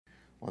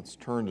Let's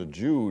turn to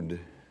Jude,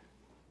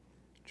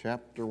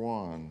 chapter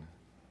 1.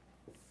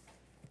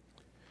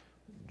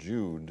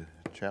 Jude,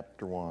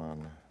 chapter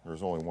 1.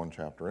 There's only one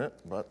chapter in it,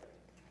 but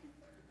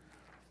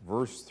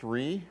verse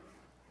 3,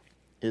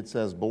 it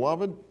says,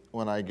 "Beloved,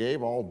 when I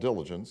gave all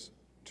diligence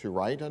to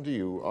write unto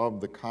you of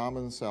the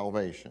common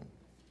salvation,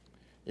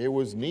 it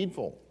was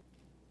needful,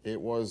 it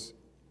was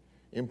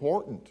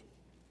important,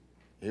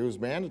 it was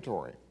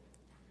mandatory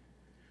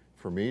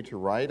for me to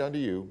write unto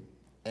you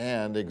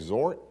and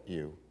exhort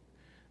you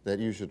that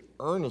you should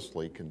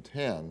earnestly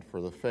contend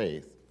for the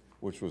faith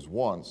which was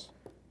once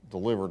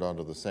delivered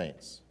unto the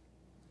saints."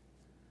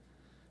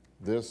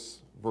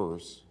 This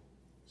verse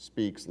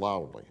speaks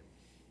loudly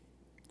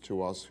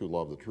to us who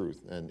love the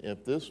truth. And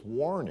if this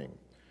warning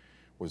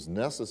was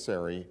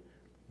necessary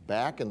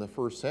back in the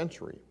first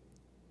century,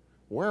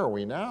 where are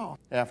we now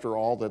after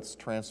all that's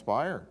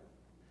transpired?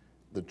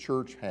 The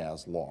church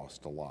has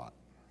lost a lot.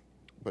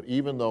 But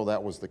even though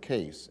that was the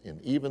case,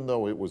 and even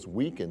though it was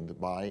weakened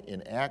by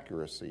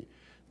inaccuracy,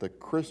 the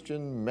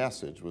Christian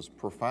message was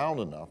profound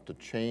enough to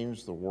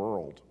change the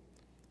world.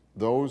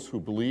 Those who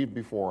believed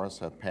before us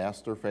have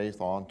passed their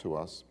faith on to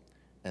us,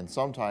 and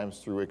sometimes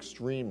through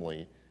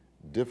extremely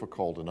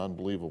difficult and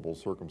unbelievable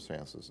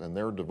circumstances. And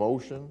their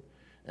devotion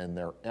and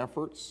their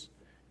efforts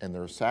and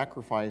their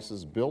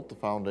sacrifices built the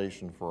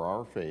foundation for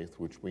our faith,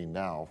 which we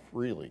now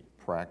freely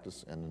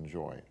practice and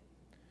enjoy.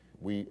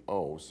 We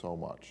owe so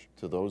much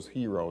to those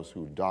heroes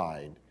who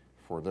died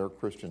for their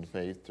Christian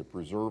faith to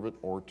preserve it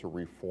or to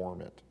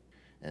reform it.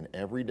 And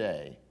every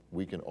day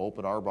we can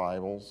open our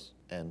Bibles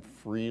and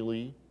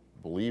freely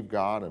believe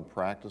God and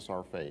practice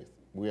our faith.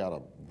 We ought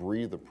to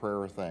breathe a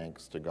prayer of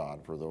thanks to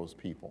God for those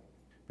people,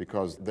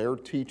 because their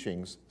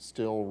teachings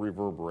still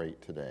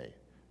reverberate today,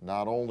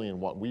 not only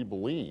in what we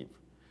believe,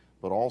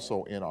 but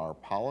also in our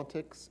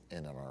politics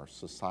and in our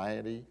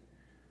society.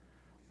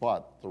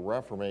 But the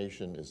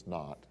Reformation is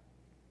not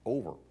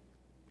over.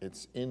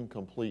 It's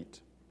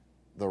incomplete.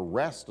 The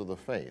rest of the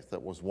faith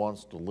that was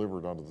once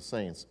delivered unto the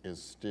saints is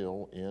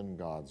still in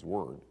God's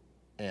Word,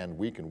 and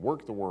we can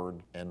work the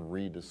Word and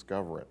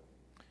rediscover it.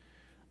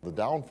 The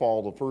downfall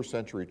of the first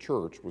century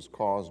church was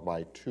caused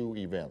by two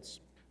events.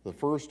 The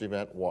first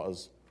event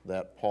was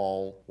that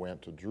Paul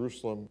went to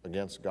Jerusalem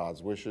against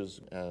God's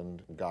wishes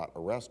and got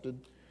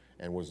arrested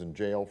and was in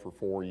jail for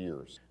 4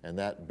 years. And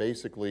that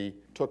basically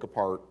took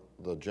apart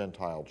the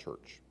Gentile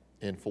church.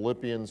 In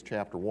Philippians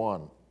chapter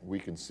 1, we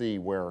can see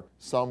where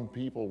some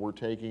people were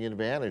taking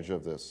advantage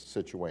of this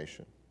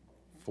situation.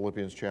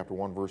 Philippians chapter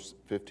 1, verse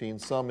 15,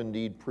 "Some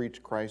indeed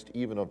preach Christ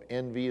even of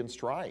envy and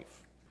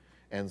strife,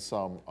 and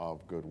some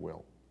of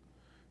goodwill."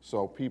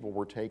 So people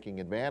were taking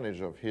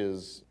advantage of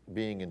his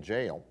being in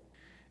jail.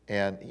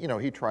 And,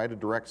 he tried to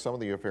direct some of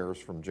the affairs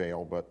from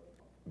jail, but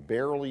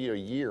barely a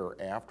year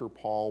after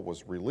Paul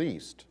was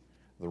released,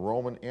 the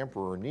Roman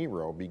Emperor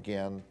Nero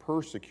began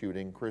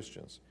persecuting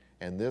Christians,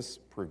 and this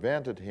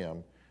prevented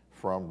him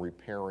from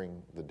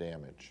repairing the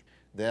damage.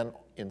 Then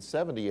in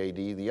 70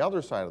 AD, the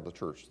other side of the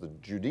church, the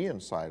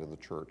Judean side of the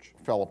church,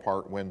 fell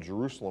apart when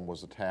Jerusalem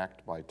was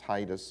attacked by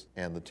Titus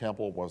and the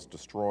temple was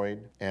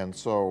destroyed. And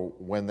so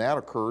when that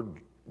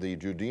occurred, the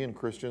Judean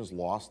Christians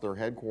lost their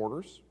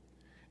headquarters,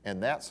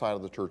 and that side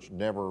of the church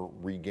never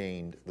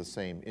regained the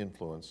same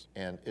influence,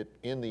 and it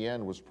in the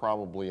end was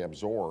probably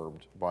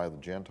absorbed by the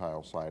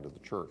Gentile side of the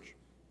church.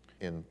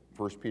 In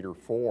 1 Peter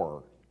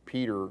 4,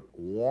 Peter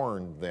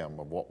warned them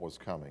of what was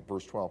coming.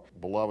 Verse 12,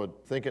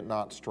 "Beloved, think it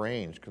not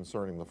strange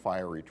concerning the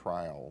fiery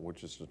trial,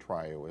 which is to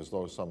try you, as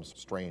though some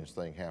strange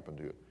thing happened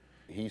to you."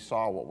 He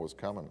saw what was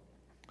coming.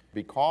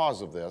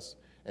 Because of this,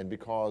 and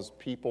because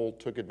people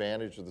took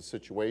advantage of the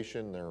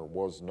situation, there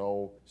was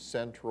no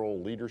central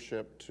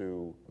leadership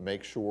to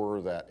make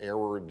sure that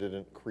error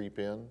didn't creep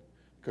in,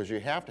 because you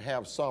have to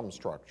have some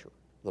structure.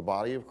 The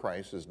body of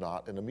Christ is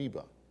not an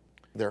amoeba.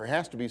 There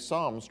has to be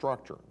some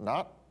structure,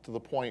 not to the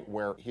point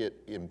where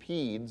it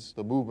impedes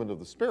the movement of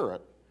the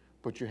Spirit,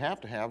 but you have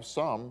to have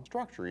some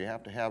structure. You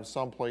have to have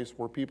some place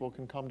where people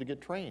can come to get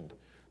trained.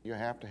 You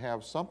have to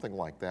have something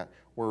like that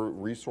where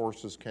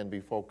resources can be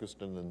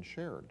focused and then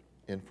shared.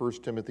 In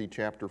 1 Timothy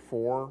chapter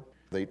 4,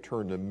 they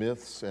turned to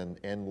myths and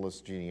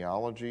endless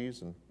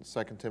genealogies. In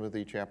 2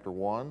 Timothy chapter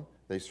 1,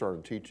 they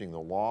started teaching the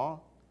law.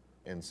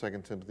 In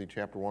 2 Timothy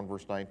chapter 1,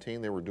 verse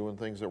 19, they were doing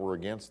things that were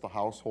against the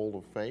household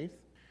of faith.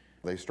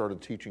 They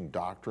started teaching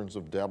doctrines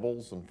of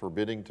devils and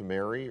forbidding to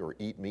marry or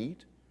eat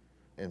meat.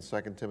 In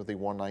 2 Timothy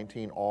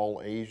 1:19, all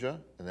Asia,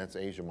 and that's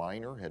Asia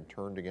Minor, had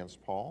turned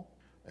against Paul.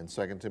 In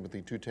 2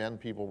 Timothy 2:10,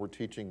 people were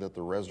teaching that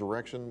the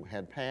resurrection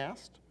had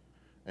passed.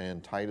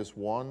 And Titus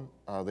 1,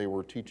 they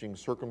were teaching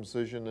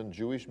circumcision and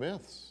Jewish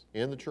myths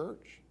in the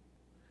church.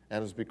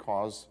 And it's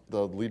because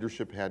the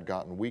leadership had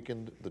gotten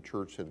weakened, the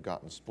church had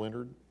gotten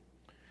splintered.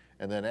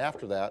 And then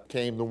after that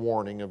came the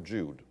warning of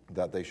Jude,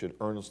 that they should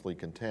earnestly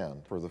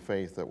contend for the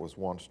faith that was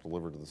once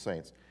delivered to the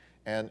saints.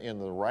 And in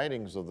the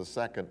writings of the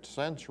second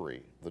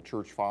century, the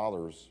church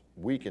fathers,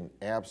 we can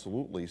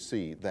absolutely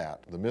see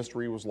that the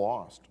mystery was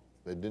lost.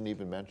 They didn't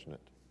even mention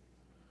it.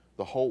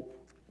 The hope,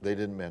 they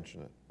didn't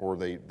mention it, or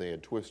they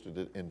had twisted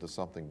it into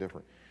something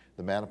different.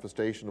 the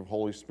manifestation of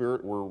Holy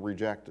Spirit were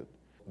rejected.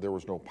 There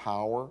was no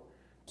power.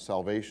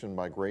 Salvation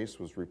by grace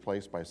was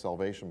replaced by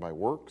salvation by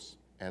works.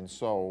 And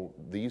so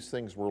these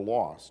things were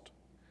lost,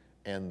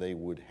 and they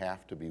would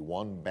have to be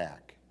won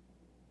back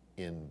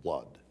in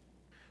blood.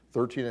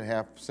 13 and a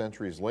half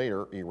centuries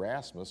later,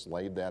 Erasmus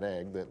laid that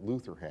egg that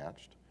Luther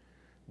hatched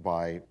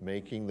by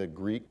making the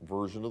Greek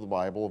version of the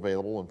Bible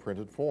available in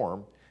printed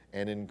form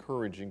and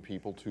encouraging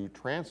people to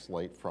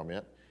translate from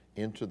it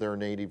into their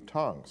native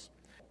tongues.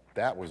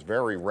 That was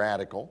very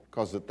radical,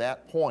 because at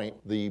that point,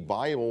 the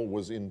Bible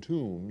was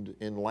entombed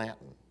in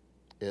Latin.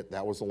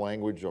 That was the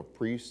language of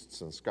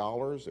priests and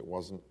scholars. It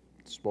wasn't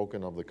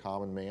spoken of the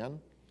common man.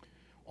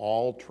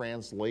 All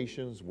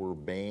translations were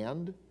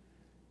banned,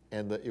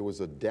 and it was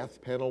a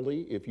death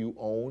penalty if you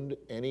owned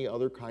any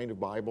other kind of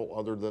Bible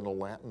other than a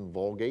Latin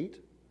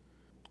Vulgate.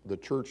 The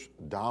church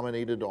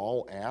dominated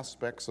all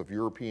aspects of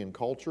European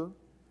culture,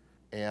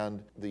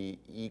 and the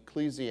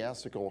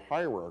ecclesiastical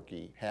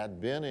hierarchy had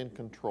been in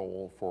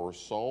control for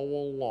so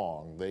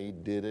long they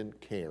didn't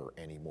care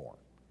anymore.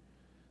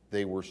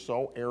 They were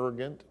so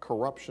arrogant,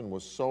 corruption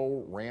was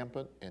so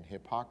rampant, and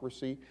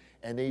hypocrisy,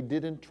 and they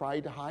didn't try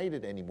to hide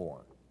it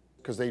anymore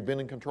because they'd been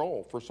in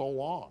control for so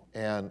long.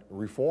 And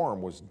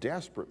reform was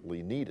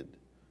desperately needed.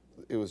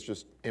 It was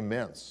just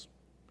immense.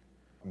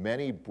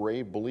 Many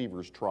brave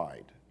believers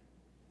tried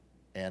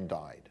and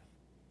died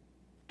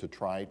to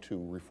try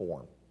to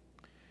reform.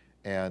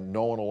 And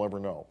no one will ever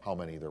know how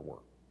many there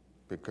were,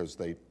 because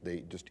they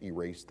just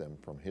erased them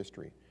from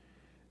history.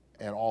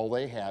 And all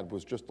they had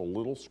was just a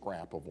little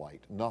scrap of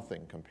light,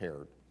 nothing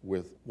compared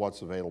with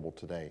what's available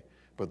today.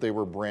 But they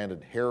were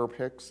branded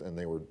heretics, and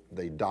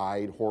they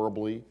died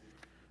horribly.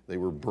 They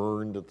were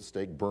burned at the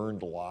stake,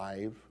 burned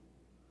alive.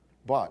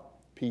 But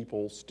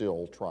people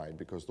still tried,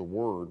 because the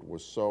word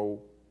was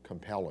so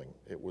compelling.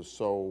 It was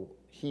so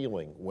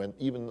healing, when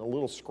even a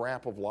little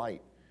scrap of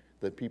light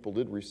that people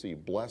did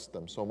receive blessed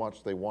them so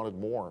much they wanted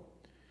more.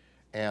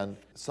 And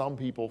some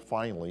people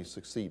finally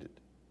succeeded.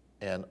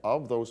 And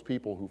of those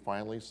people who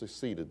finally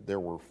succeeded, there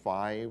were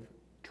 5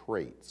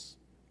 traits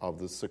of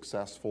the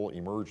successful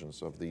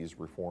emergence of these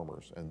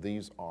reformers. And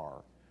these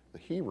are the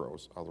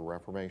heroes of the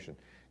Reformation.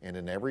 And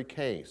in every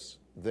case,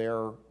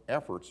 their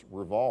efforts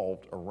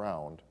revolved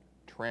around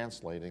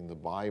translating the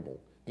Bible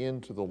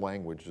into the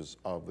languages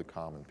of the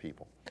common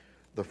people.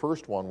 The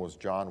first one was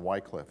John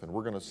Wycliffe, and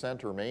we're going to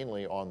center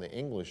mainly on the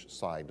English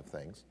side of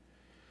things,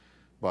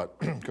 but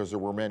because there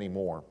were many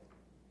more.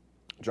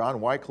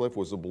 John Wycliffe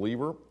was a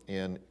believer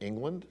in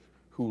England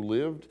who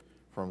lived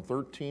from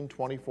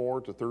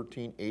 1324 to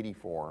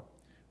 1384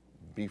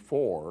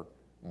 before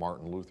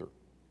Martin Luther.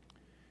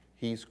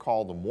 He's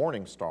called the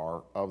morning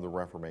star of the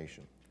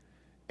Reformation,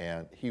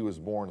 and he was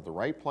born at the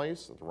right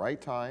place at the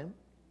right time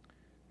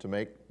to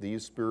make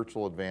these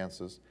spiritual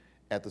advances.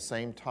 At the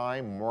same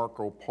time,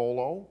 Marco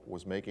Polo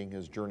was making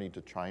his journey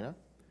to China.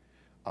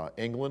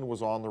 England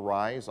was on the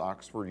rise.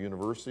 Oxford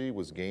University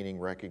was gaining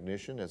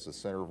recognition as a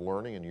center of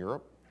learning in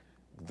Europe.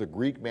 The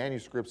Greek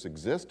manuscripts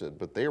existed,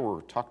 but they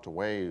were tucked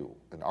away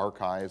in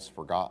archives,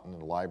 forgotten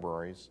in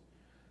libraries.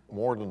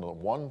 More than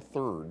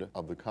 1/3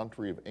 of the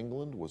country of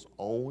England was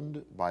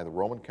owned by the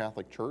Roman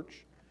Catholic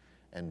Church,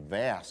 and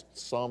vast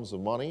sums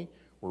of money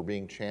were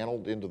being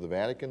channeled into the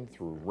Vatican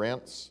through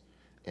rents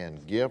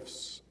and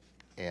gifts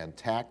and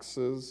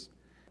taxes,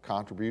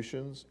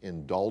 contributions,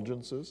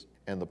 indulgences,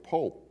 and the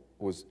Pope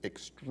was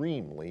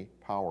extremely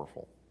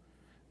powerful,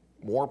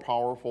 more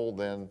powerful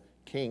than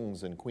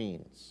kings and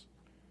queens.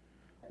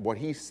 What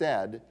he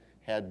said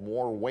had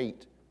more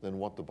weight than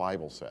what the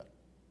Bible said,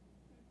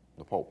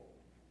 the Pope.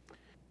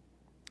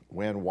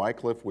 When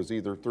Wycliffe was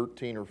either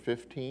 13 or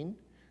 15,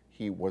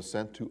 he was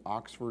sent to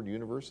Oxford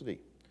University,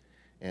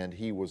 and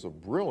he was a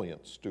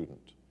brilliant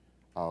student.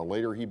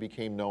 Later he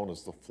became known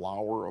as the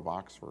Flower of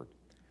Oxford.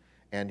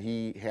 And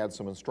he had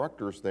some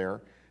instructors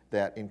there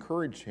that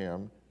encouraged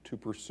him to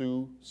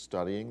pursue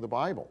studying the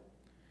Bible.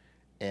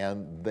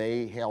 And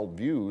they held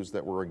views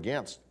that were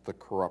against the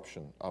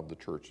corruption of the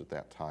church at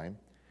that time.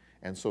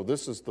 And so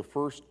this is the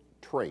first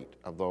trait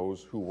of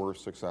those who were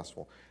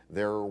successful.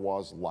 There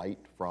was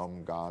light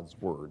from God's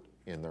word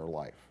in their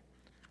life.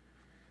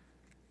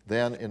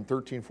 Then in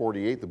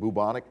 1348, the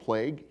bubonic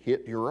plague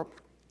hit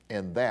Europe,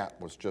 and that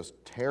was just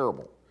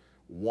terrible.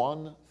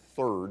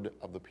 1/3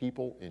 of the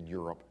people in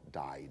Europe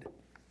died.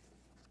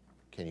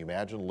 Can you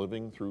imagine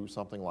living through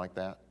something like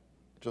that?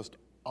 Just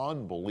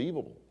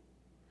unbelievable.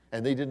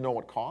 And they didn't know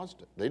what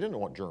caused it. They didn't know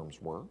what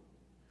germs were.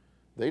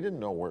 They didn't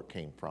know where it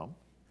came from.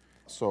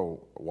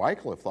 So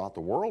Wycliffe thought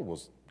the world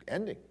was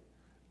ending.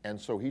 And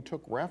so he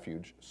took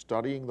refuge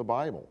studying the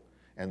Bible.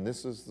 And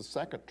this is the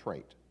second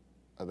trait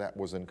that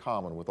was in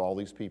common with all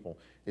these people,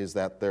 is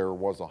that there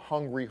was a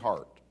hungry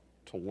heart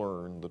to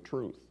learn the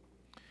truth.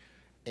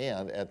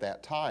 And at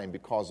that time,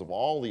 because of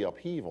all the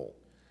upheaval,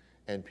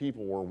 and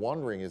people were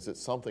wondering, is it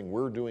something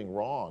we're doing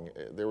wrong?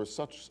 There was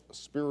such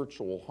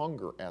spiritual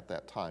hunger at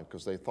that time,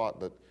 because they thought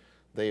that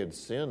they had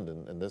sinned,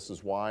 and this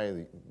is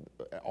why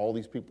all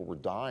these people were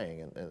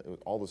dying, and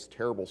all this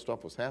terrible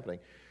stuff was happening.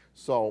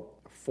 So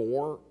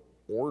for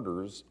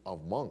orders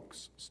of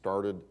monks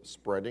started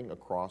spreading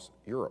across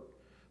Europe.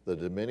 The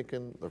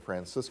Dominican, the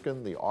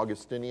Franciscan, the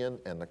Augustinian,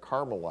 and the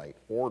Carmelite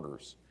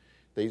orders.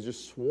 They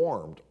just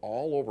swarmed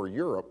all over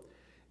Europe,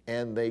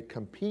 and they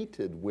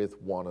competed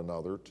with one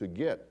another to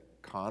get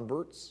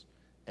converts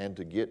and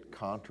to get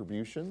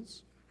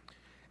contributions.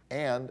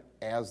 And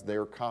as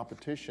their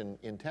competition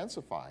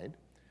intensified,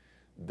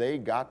 they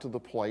got to the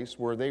place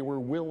where they were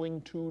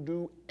willing to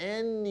do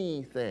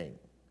anything,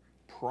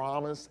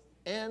 promise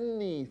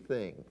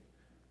anything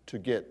to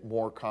get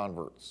more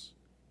converts.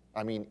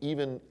 I mean,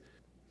 even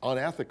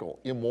unethical,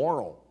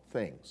 immoral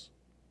things.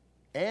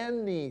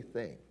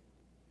 Anything.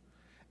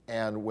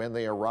 And when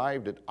they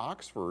arrived at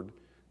Oxford,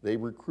 they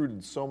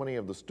recruited so many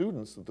of the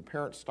students that the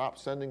parents stopped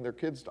sending their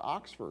kids to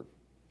Oxford.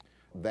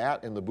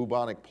 That and the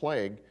bubonic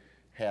plague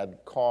had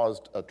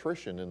caused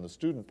attrition in the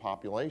student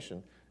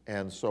population,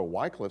 and so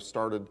Wycliffe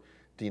started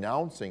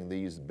denouncing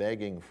these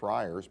begging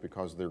friars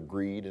because of their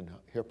greed and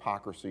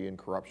hypocrisy and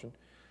corruption,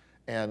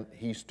 and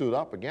he stood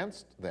up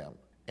against them.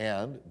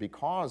 And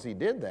because he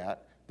did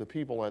that, the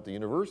people at the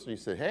university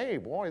said, hey,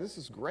 boy, this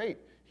is great.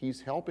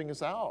 He's helping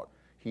us out.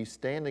 He's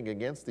standing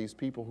against these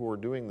people who are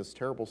doing this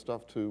terrible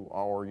stuff to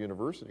our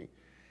university.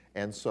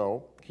 And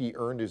so he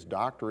earned his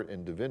doctorate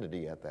in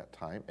divinity at that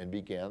time and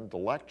began to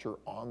lecture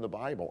on the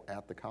Bible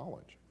at the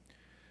college.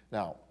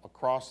 Now,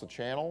 across the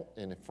channel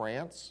in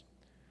France,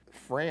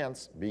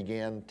 France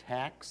began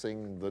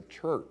taxing the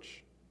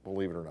church,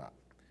 believe it or not,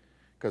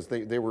 because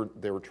they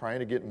were trying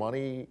to get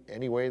money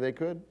any way they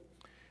could.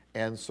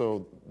 And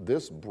so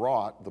this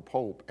brought the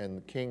Pope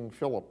and King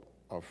Philip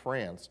of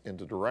France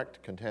into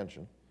direct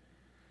contention.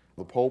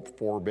 The Pope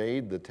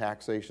forbade the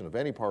taxation of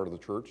any part of the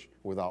church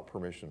without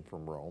permission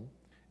from Rome.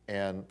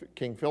 And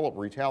King Philip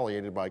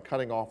retaliated by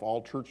cutting off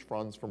all church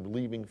funds from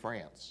leaving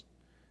France.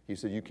 He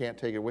said, you can't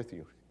take it with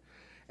you.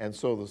 And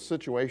so the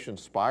situation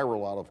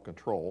spiraled out of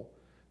control.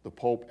 The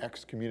Pope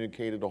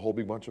excommunicated a whole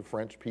big bunch of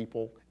French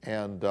people,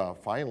 and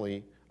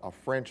finally a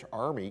French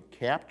army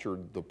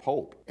captured the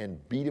Pope and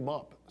beat him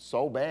up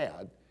so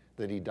bad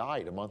that he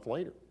died a month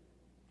later.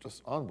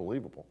 Just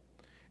unbelievable.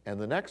 And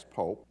the next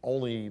Pope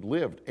only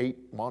lived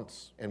 8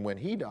 months, and when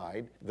he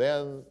died,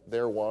 then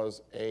there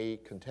was a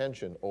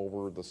contention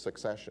over the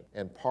succession.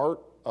 And part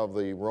of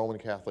the Roman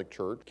Catholic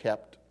Church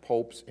kept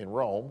popes in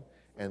Rome,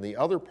 and the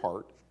other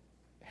part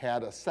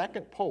had a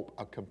second pope,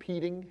 a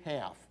competing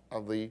half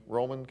of the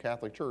Roman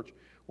Catholic Church,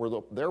 where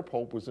their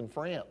pope was in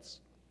France.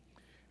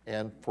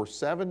 And for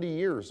 70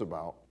 years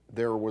about,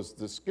 there was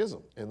this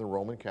schism in the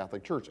Roman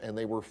Catholic Church, and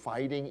they were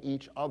fighting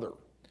each other.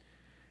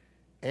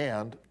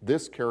 And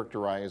this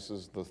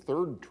characterizes the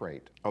third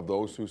trait of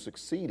those who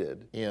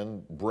succeeded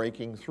in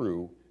breaking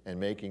through and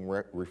making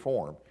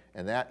reform,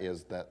 and that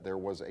is that there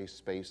was a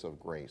space of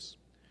grace.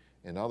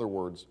 In other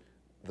words,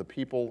 the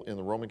people in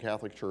the Roman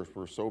Catholic Church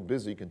were so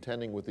busy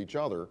contending with each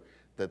other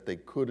that they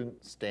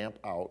couldn't stamp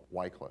out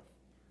Wycliffe.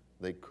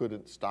 They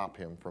couldn't stop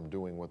him from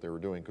doing what they were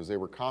doing because they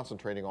were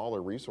concentrating all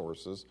their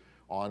resources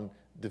on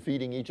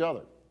defeating each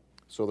other.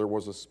 So there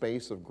was a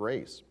space of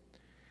grace.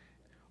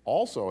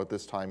 Also at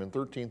this time, in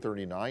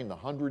 1339, the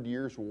 100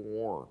 Years'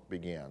 War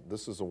began.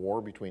 This is a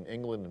war between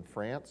England and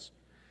France.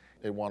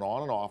 It went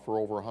on and off for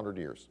over 100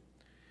 years.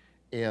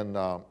 In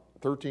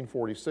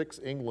 1346,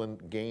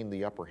 England gained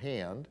the upper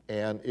hand,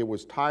 and it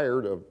was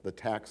tired of the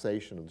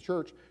taxation of the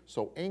church,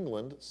 so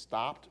England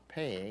stopped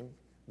paying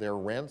their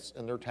rents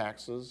and their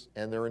taxes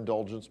and their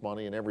indulgence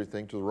money and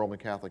everything to the Roman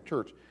Catholic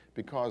Church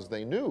because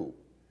they knew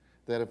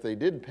that if they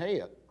did pay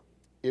it,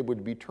 it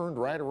would be turned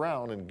right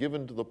around and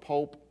given to the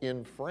Pope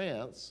in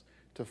France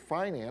to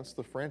finance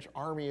the French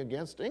army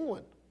against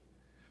England.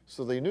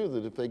 So they knew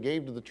that if they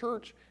gave to the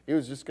church, it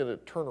was just going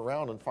to turn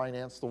around and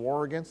finance the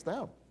war against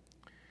them.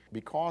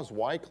 Because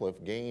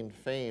Wycliffe gained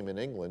fame in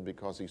England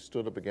because he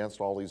stood up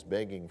against all these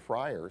begging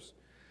friars,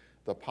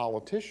 the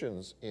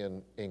politicians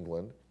in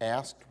England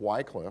asked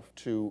Wycliffe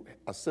to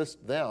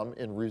assist them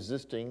in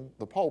resisting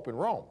the Pope in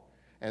Rome.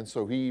 And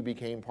so he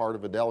became part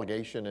of a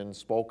delegation and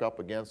spoke up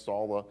against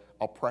all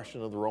the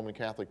oppression of the Roman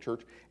Catholic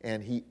Church,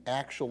 and he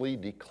actually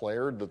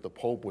declared that the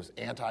Pope was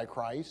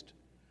Antichrist.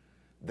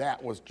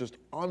 That was just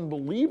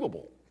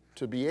unbelievable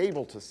to be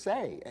able to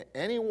say.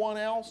 Anyone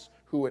else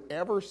who had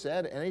ever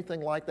said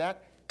anything like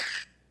that,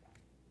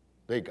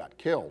 they got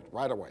killed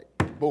right away.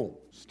 Boom,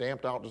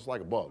 stamped out just like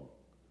a bug.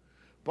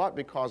 But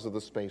because of the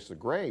space of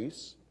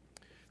grace,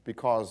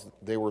 because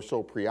they were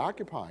so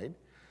preoccupied,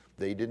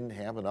 they didn't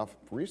have enough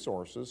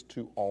resources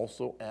to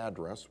also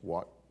address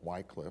what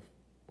Wycliffe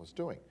was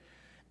doing.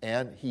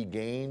 And he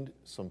gained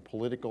some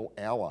political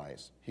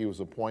allies. He was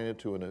appointed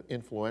to an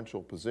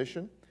influential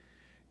position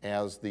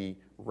as the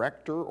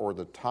rector or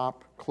the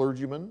top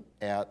clergyman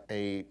at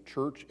a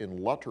church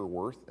in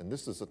Lutterworth, and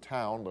this is a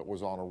town that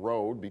was on a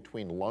road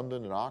between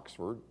London and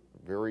Oxford,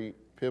 very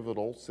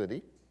pivotal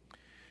city,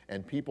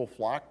 and people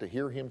flocked to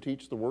hear him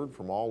teach the word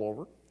from all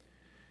over.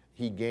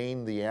 He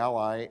gained the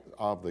ally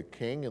of the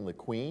king and the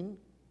queen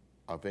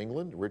of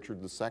England, Richard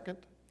II,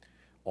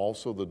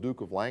 also the Duke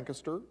of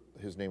Lancaster,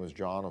 his name is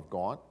John of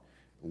Gaunt,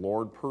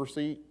 Lord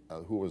Percy,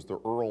 who was the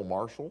Earl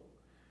Marshal,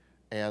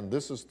 And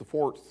this is the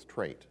fourth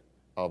trait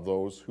of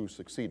those who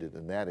succeeded,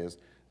 and that is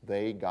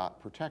they got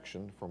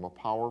protection from a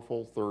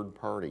powerful third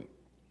party.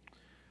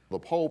 The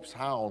Pope's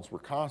hounds were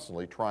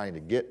constantly trying to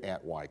get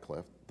at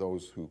Wycliffe,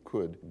 those who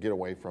could get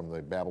away from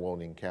the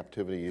Babylonian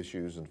captivity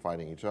issues and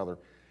fighting each other.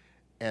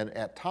 And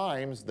at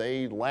times,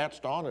 they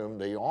latched on him.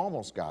 They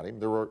almost got him.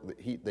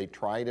 They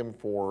tried him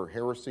for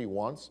heresy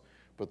once,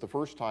 but the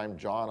first time,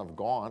 John of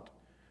Gaunt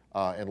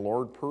and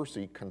Lord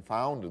Percy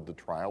confounded the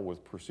trial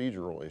with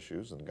procedural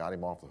issues and got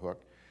him off the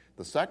hook.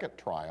 The second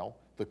trial,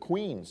 the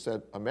Queen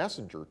sent a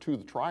messenger to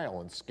the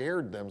trial and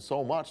scared them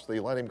so much they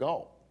let him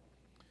go.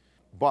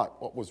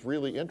 But what was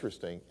really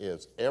interesting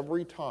is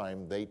every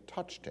time they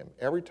touched him,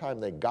 every time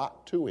they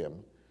got to him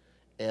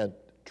and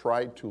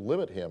tried to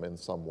limit him in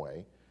some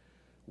way,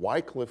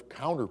 Wycliffe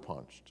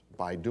counterpunched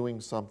by doing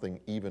something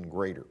even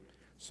greater.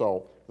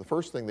 So the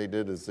first thing they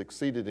did is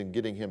succeeded in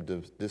getting him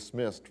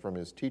dismissed from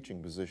his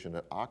teaching position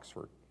at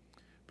Oxford.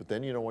 But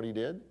then you know what he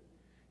did?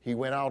 He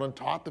went out and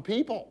taught the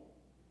people.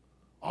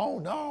 Oh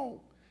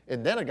no!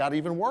 And then it got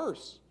even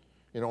worse.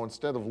 You know,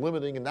 instead of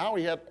limiting, and now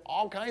he had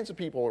all kinds of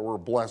people that were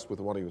blessed with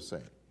what he was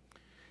saying.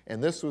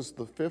 And this was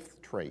the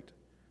fifth trait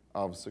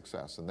of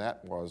success, and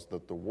that was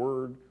that the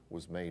word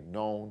was made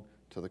known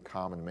to the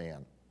common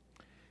man.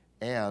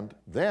 And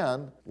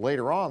then,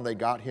 later on, they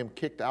got him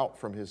kicked out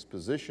from his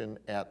position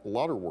at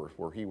Lutterworth,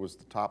 where he was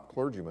the top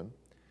clergyman.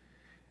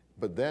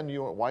 But then, you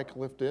know what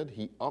Wycliffe did?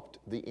 He upped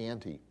the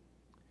ante.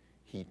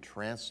 He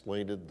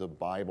translated the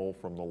Bible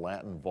from the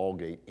Latin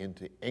Vulgate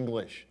into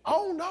English.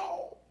 Oh,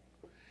 no!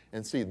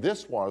 And see,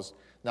 this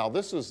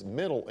is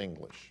Middle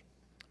English.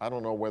 I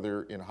don't know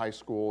whether in high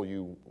school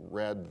you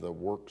read the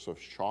works of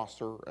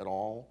Chaucer at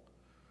all,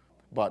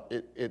 but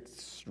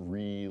it's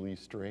really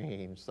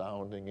strange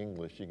sounding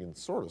English. You can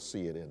sort of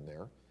see it in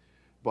there.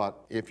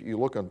 But if you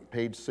look on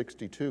page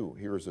 62,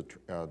 here's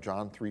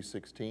John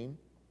 3:16.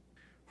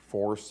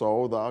 For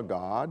so the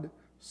God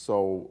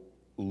so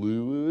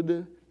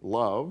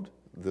loved,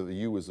 the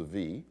U is a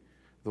V,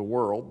 the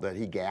world, that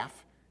he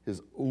gaf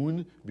his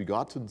own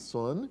begotten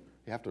Son.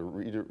 You have to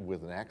read it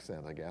with an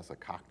accent, I guess, a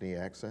Cockney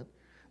accent.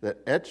 That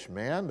each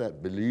man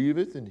that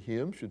believeth in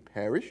him should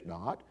perish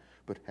not,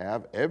 but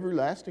have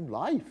everlasting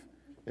life.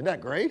 Isn't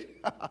that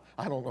great?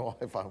 I don't know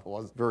if I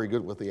was very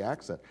good with the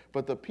accent.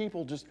 But the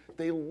people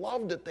they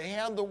loved it. They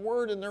had the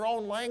word in their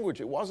own language.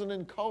 It wasn't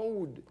in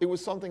code. It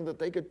was something that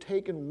they could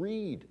take and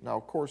read. Now,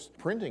 of course,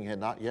 printing had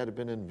not yet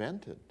been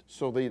invented.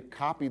 So they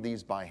copied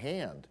these by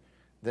hand.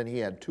 Then he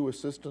had two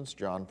assistants,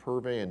 John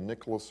Purvey and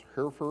Nicholas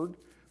Hereford,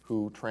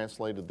 who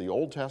translated the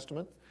Old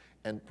Testament,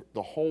 and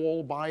the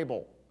whole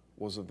Bible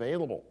was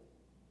available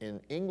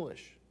in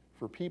English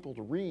for people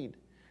to read,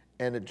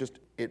 and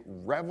it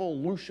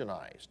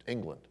revolutionized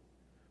England.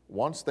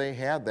 Once they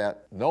had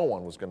that, no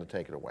one was going to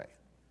take it away.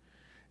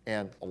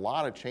 And a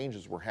lot of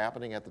changes were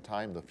happening at the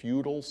time. The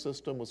feudal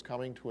system was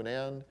coming to an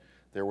end.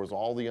 There was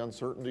all the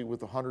uncertainty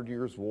with the 100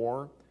 Years'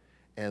 War,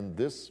 and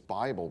this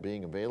Bible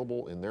being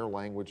available in their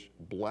language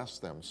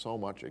blessed them so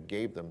much. It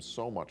gave them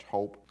so much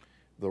hope.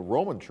 The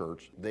Roman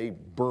Church, they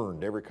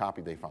burned every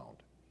copy they found.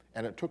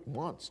 And it took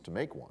months to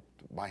make one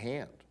by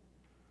hand.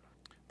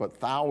 But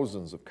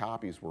thousands of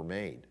copies were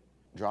made.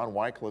 John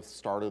Wycliffe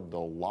started the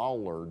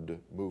Lollard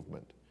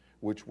movement,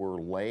 which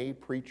were lay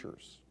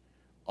preachers,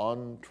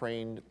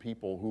 untrained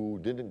people who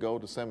didn't go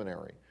to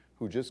seminary,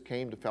 who just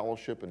came to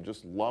fellowship and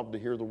just loved to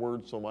hear the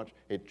word so much.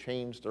 It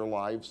changed their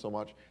lives so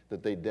much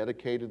that they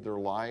dedicated their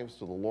lives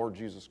to the Lord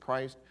Jesus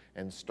Christ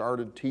and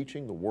started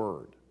teaching the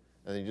word.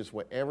 And they just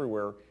went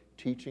everywhere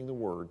teaching the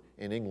word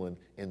in England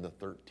in the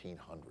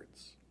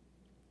 1300s.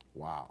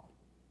 Wow.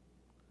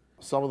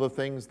 Some of the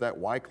things that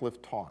Wycliffe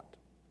taught.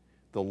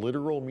 The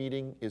literal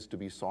meaning is to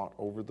be sought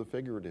over the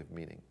figurative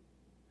meaning.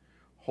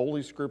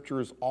 Holy Scripture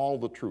is all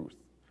the truth.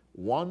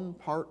 One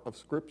part of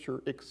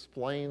Scripture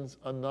explains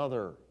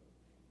another.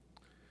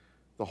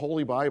 The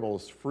Holy Bible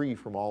is free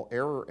from all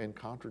error and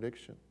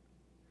contradiction.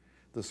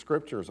 The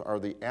Scriptures are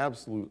the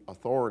absolute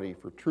authority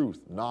for truth,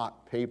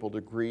 not papal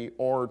decree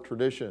or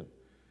tradition.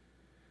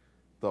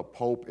 The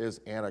Pope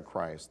is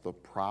Antichrist, the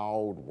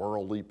proud,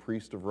 worldly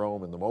priest of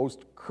Rome, and the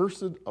most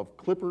cursed of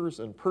clippers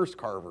and purse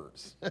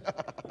carvers.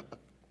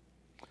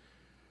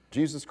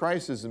 Jesus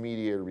Christ is the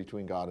mediator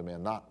between God and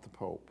man, not the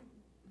Pope.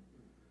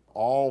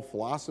 All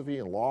philosophy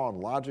and law and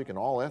logic and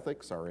all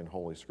ethics are in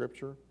Holy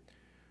Scripture.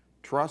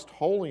 Trust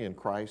wholly in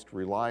Christ,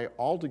 rely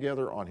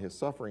altogether on his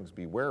sufferings,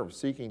 beware of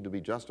seeking to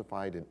be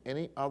justified in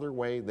any other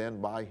way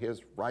than by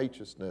his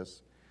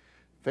righteousness.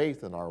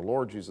 Faith in our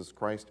Lord Jesus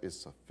Christ is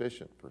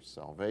sufficient for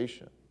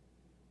salvation.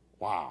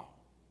 Wow.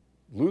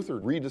 Luther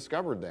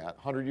rediscovered that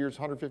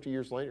 150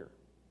 years later.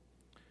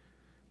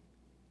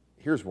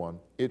 Here's one.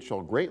 It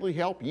shall greatly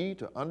help ye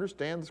to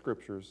understand the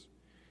Scriptures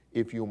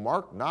if you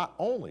mark not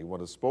only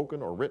what is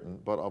spoken or written,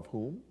 but of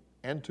whom,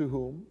 and to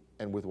whom,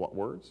 and with what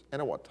words,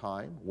 and at what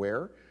time,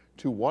 where,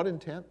 to what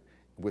intent,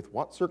 with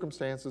what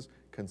circumstances,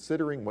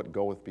 considering what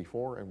goeth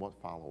before and what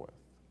followeth.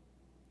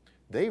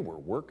 They were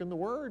working the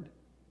Word.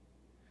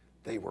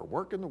 They were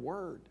working the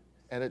Word.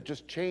 And it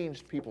just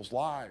changed people's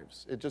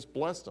lives. It just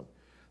blessed them.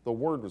 The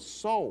Word was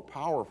so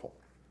powerful.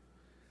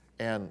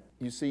 And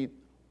you see,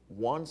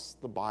 once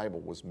the Bible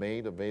was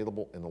made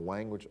available in the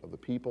language of the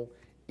people,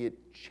 it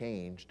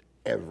changed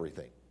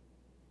everything.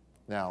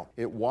 Now,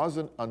 it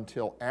wasn't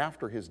until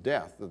after his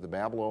death that the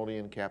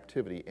Babylonian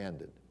captivity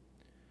ended.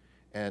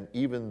 And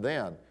even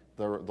then,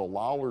 the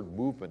Lollard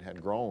movement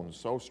had grown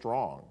so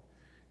strong,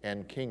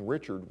 and King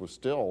Richard was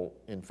still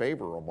in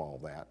favor of all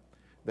that,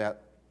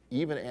 that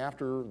even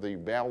after the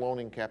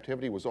Babylonian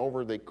captivity was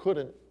over, they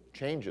couldn't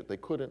change it. They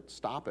couldn't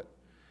stop it.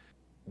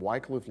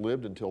 Wycliffe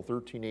lived until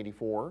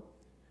 1384.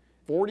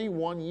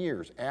 41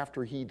 years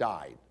after he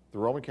died, the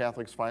Roman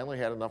Catholics finally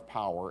had enough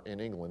power in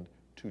England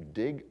to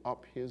dig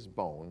up his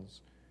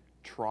bones,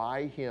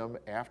 try him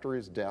after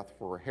his death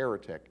for a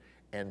heretic,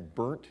 and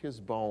burnt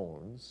his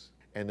bones,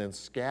 and then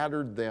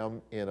scattered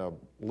them in a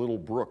little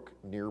brook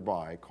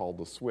nearby called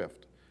the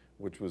Swift,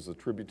 which was a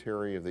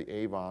tributary of the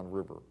Avon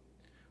River.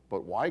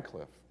 But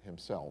Wycliffe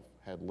himself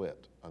had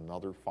lit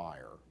another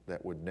fire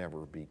that would never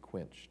be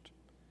quenched.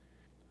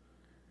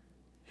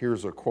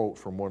 Here's a quote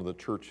from one of the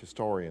church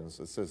historians.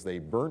 It says, "They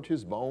burnt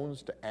his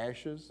bones to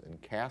ashes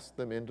and cast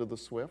them into the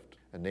Swift,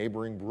 a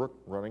neighboring brook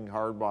running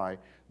hard by.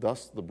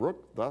 Thus the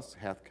brook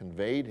hath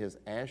conveyed his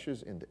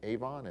ashes into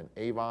Avon, and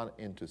Avon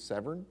into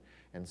Severn,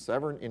 and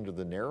Severn into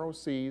the narrow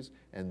seas,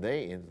 and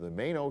they into the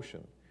main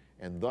ocean.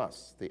 And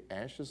thus the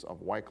ashes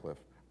of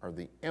Wycliffe are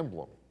the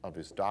emblem of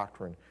his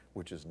doctrine,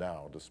 which is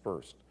now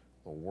dispersed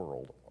the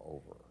world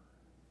over."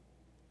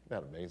 Isn't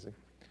that amazing?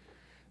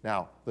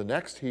 Now, the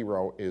next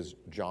hero is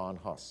John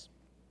Huss.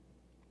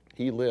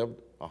 He lived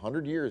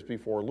 100 years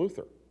before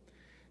Luther.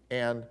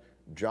 And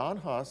John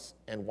Huss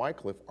and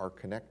Wycliffe are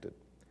connected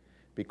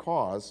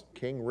because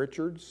King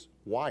Richard's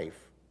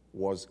wife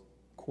was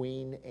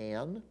Queen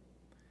Anne.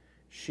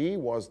 She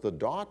was the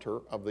daughter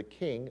of the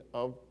king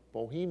of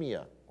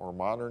Bohemia, or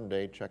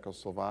modern-day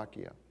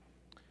Czechoslovakia.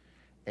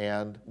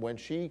 And when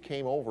she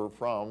came over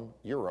from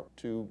Europe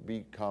to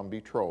become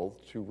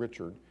betrothed to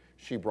Richard,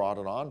 she brought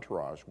an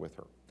entourage with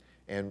her.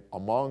 And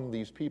among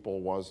these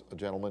people was a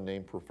gentleman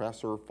named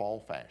Professor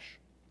Falfash.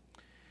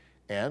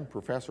 And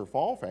Professor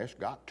Falfash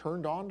got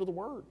turned on to the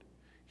Word.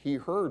 He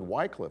heard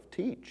Wycliffe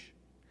teach,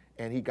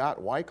 and he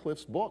got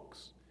Wycliffe's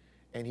books,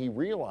 and he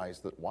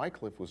realized that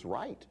Wycliffe was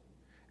right.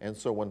 And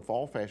so when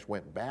Falfash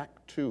went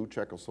back to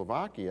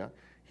Czechoslovakia,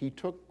 he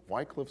took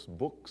Wycliffe's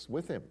books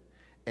with him,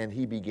 and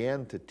he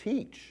began to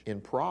teach in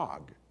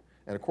Prague.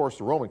 And of course,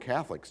 the Roman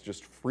Catholics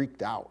just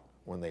freaked out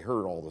when they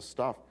heard all this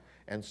stuff.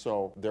 And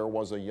so there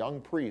was a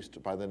young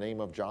priest by the name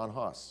of John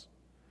Huss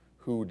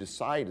who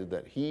decided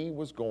that he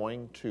was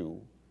going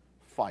to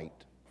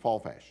fight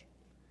Falfash.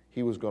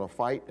 He was going to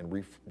fight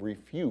and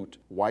refute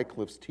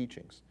Wycliffe's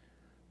teachings.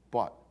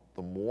 But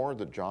the more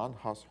that John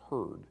Huss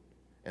heard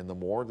and the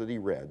more that he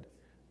read,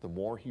 the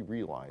more he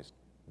realized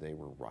they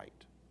were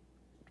right.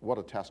 What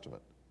a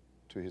testament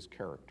to his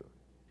character.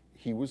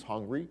 He was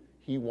hungry.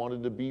 He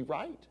wanted to be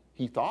right.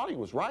 He thought he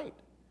was right.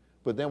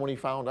 But then when he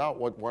found out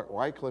what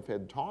Wycliffe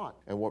had taught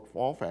and what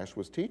Falfash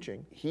was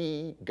teaching,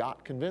 he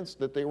got convinced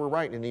that they were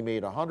right, and he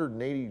made a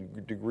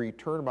 180-degree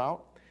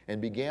turnabout and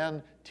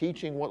began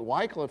teaching what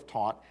Wycliffe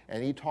taught,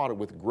 and he taught it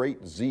with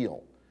great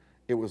zeal.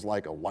 It was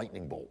like a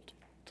lightning bolt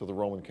to the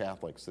Roman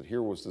Catholics, that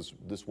here was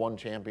this one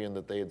champion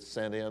that they had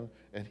sent in,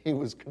 and he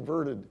was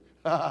converted.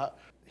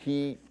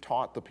 He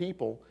taught the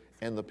people,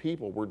 and the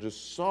people were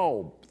just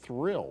so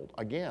thrilled,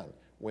 again,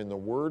 when the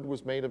Word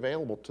was made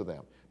available to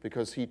them,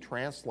 because he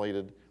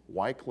translated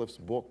Wycliffe's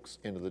books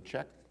into the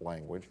Czech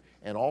language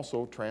and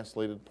also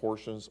translated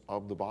portions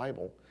of the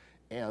Bible,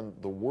 and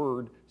the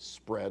Word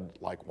spread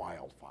like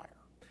wildfire.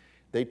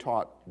 They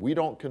taught, we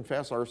don't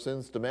confess our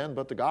sins to men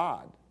but to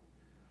God.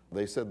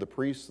 They said the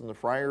priests and the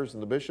friars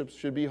and the bishops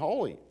should be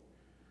holy.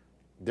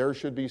 There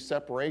should be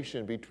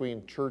separation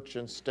between church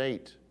and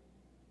state.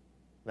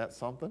 That's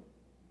something?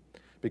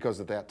 Because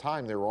at that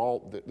time they were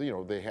all,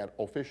 they had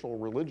official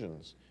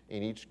religions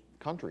in each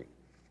country,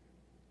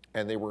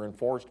 and they were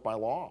enforced by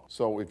law.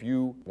 So if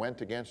you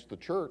went against the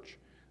church,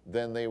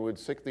 then they would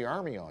sick the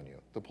army on you,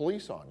 the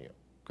police on you,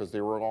 because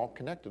they were all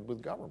connected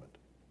with government.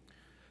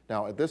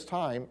 Now, at this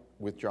time,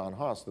 with John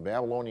Huss, the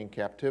Babylonian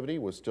captivity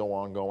was still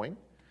ongoing,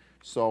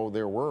 so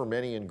there were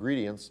many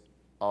ingredients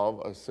of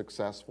a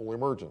successful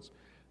emergence.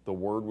 The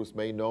Word was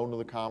made known to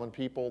the common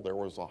people. There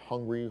was a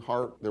hungry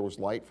heart. There was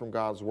light from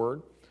God's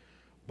Word.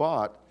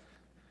 But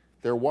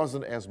there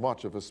wasn't as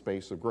much of a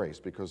space of grace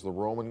because the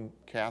Roman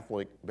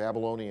Catholic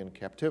Babylonian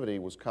captivity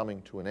was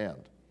coming to an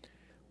end.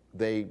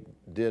 They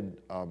did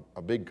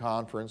a big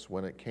conference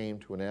when it came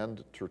to an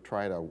end to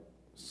try to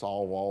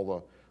solve all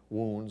the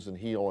wounds and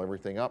heal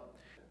everything up.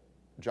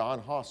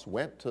 John Huss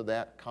went to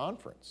that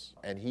conference,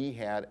 and he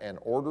had an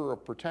order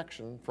of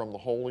protection from the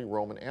Holy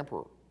Roman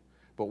Emperor.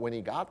 But when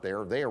he got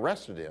there, they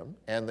arrested him,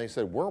 and they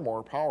said, we're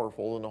more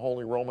powerful than the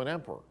Holy Roman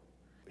Emperor.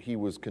 He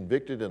was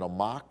convicted in a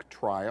mock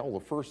trial.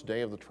 The first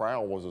day of the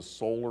trial was a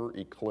solar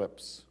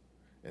eclipse.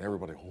 And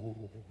everybody,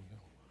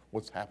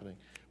 what's happening?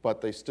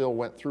 But they still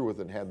went through with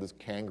it and had this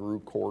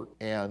kangaroo court.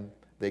 And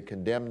they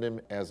condemned him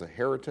as a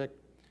heretic.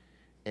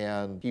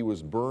 And he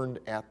was burned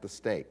at the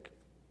stake.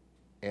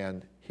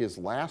 And his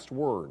last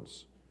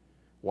words,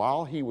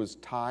 while he was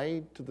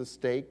tied to the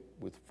stake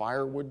with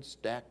firewood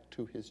stacked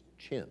to his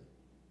chin,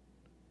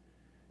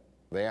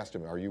 they asked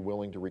him, "Are you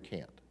willing to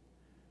recant?"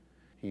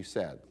 He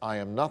said, "I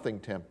am nothing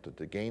tempted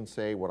to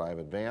gainsay what I have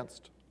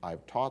advanced.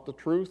 I've taught the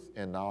truth,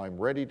 and now I'm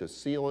ready to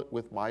seal it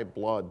with my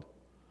blood.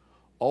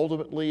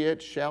 Ultimately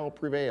it shall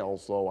prevail,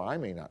 though I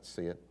may not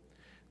see it.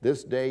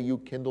 This day you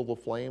kindle the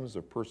flames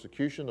of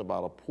persecution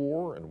about a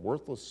poor and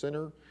worthless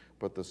sinner,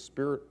 but the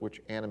spirit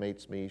which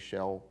animates me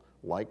shall,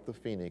 like the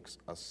phoenix,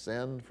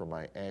 ascend from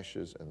my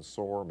ashes and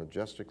soar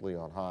majestically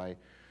on high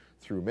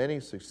through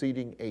many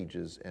succeeding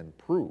ages and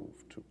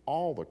prove to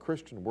all the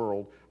Christian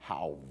world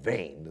how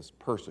vain this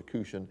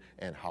persecution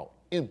and how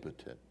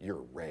impotent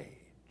your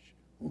rage."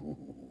 Ooh.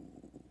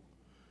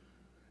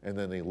 And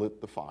then they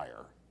lit the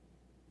fire,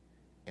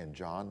 and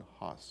John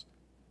Huss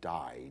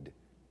died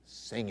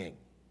singing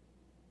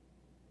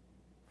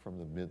from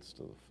the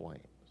midst of the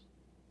flames.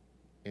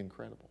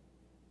 Incredible.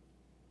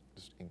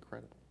 Just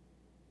incredible.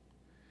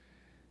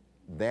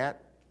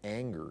 That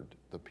angered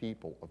the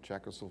people of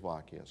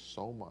Czechoslovakia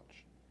so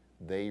much,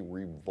 they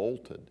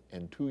revolted,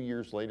 and 2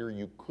 years later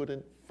you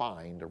couldn't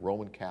find a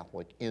Roman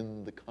Catholic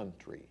in the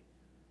country.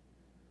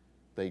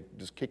 They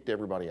just kicked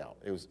everybody out.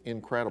 It was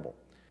incredible.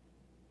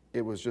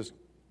 It was just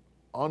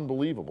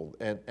unbelievable.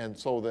 And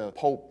so the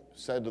Pope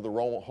said to the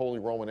Holy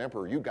Roman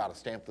Emperor, "You've got to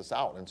stamp this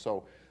out." And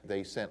so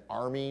they sent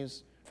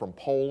armies from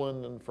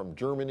Poland and from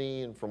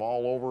Germany and from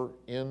all over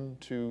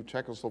into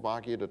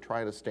Czechoslovakia to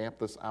try to stamp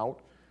this out.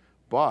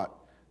 But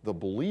the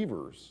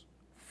believers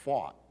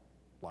fought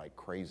like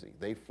crazy.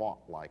 They fought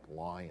like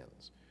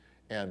lions.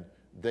 And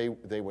they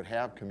would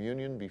have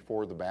communion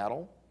before the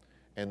battle,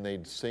 and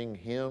they'd sing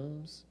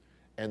hymns,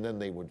 and then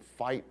they would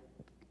fight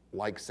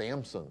like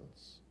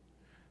Samsons.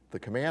 The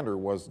commander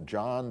was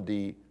John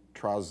D.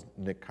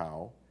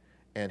 Trosnikow,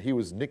 and he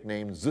was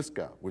nicknamed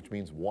Ziska, which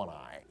means one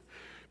eye,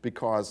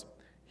 because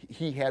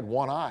he had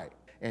one eye,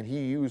 and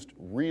he used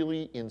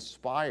really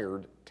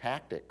inspired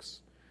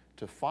tactics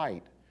to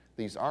fight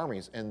these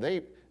armies, and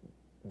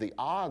the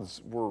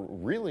odds were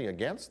really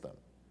against them,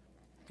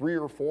 3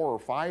 or 4 or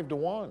 5 to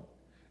 1.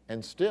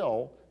 And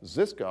still,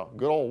 Ziska,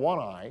 good old One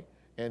Eye,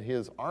 and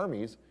his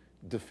armies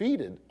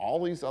defeated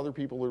all these other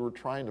people who were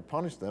trying to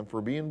punish them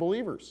for being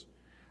believers.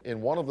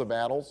 In one of the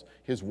battles,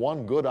 his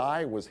one good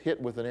eye was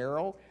hit with an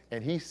arrow,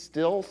 and he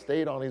still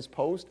stayed on his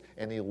post,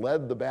 and he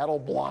led the battle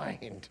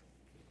blind.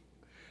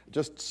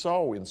 Just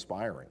so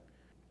inspiring.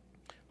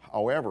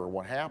 However,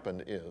 what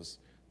happened is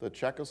the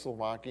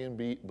Czechoslovakian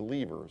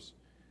believers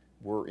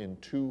were in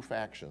 2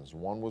 factions.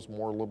 One was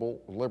more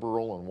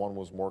liberal and one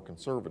was more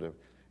conservative.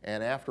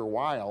 And after a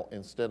while,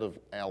 instead of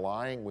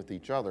allying with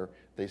each other,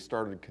 they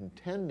started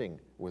contending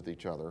with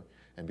each other.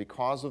 And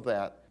because of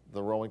that,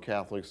 the Roman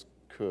Catholics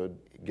could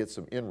get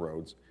some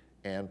inroads.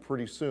 And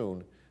pretty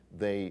soon,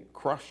 they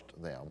crushed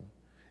them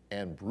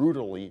and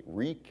brutally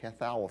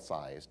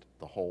re-Catholicized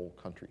the whole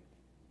country.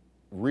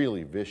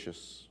 Really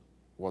vicious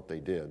what they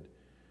did.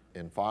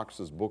 In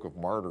Fox's Book of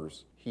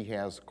Martyrs, he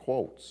has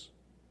quotes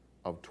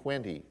of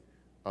 20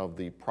 of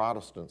the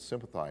Protestant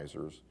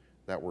sympathizers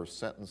that were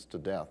sentenced to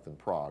death in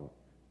Prague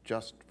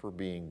just for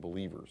being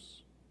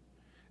believers.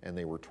 And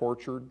they were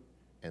tortured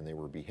and they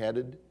were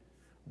beheaded,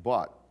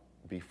 but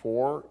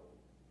before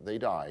they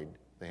died,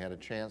 they had a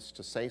chance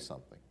to say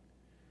something.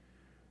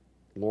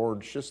 Lord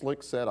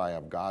Schislik said, "I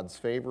have God's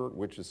favor,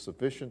 which is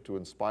sufficient to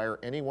inspire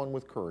anyone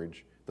with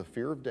courage. The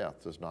fear of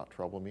death does not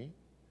trouble me."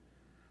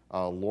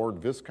 Lord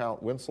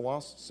Viscount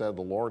Wenceslaus said,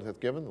 "The Lord hath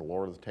given, the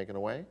Lord hath taken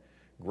away.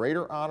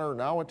 Greater honor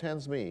now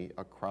attends me,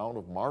 a crown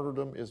of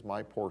martyrdom is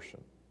my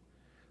portion."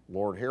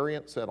 Lord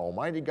Harriet said,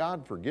 "Almighty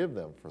God, forgive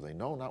them, for they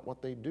know not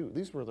what they do."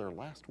 These were their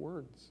last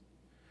words.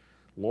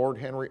 Lord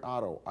Henry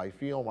Otto, "I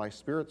feel my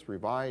spirits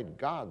revived.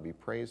 God be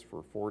praised for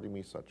affording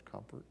me such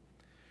comfort."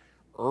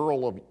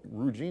 Earl of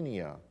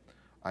Ruggienia,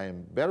 "I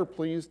am better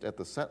pleased at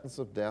the sentence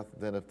of death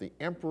than if the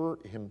emperor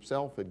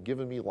himself had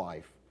given me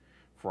life,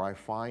 for I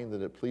find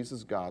that it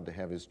pleases God to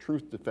have his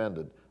truth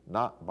defended,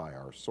 not by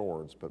our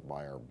swords, but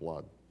by our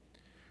blood."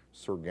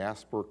 Sir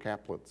Gaspar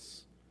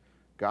Caplitz,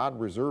 "God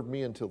reserved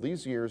me until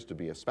these years to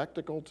be a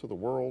spectacle to the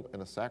world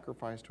and a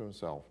sacrifice to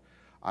himself.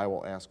 I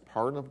will ask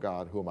pardon of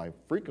God, whom I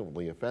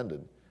frequently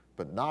offended,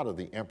 but not of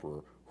the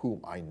emperor,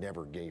 whom I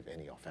never gave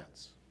any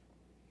offense."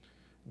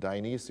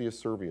 Dionysius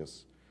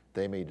Servius,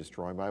 "They may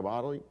destroy my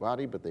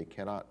body, but they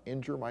cannot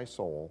injure my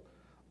soul.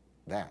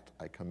 That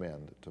I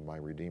commend to my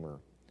Redeemer."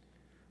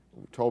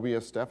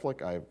 Tobias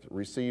Steflik, "I have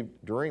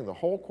received during the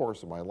whole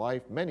course of my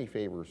life many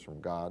favors from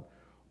God.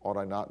 Ought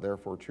I not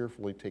therefore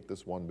cheerfully take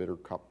this one bitter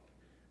cup?"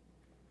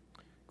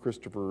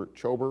 Christopher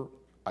Chober,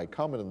 "I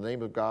come in the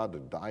name of God to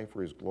die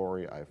for his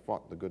glory. I have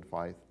fought the good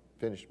fight,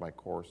 finished my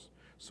course.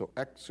 So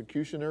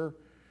executioner,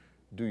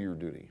 do your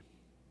duty."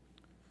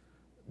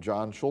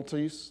 John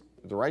Schultes,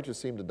 "The righteous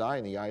seem to die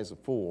in the eyes of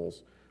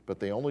fools, but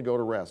they only go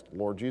to rest.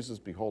 Lord Jesus,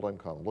 behold, I'm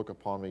come. Look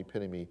upon me,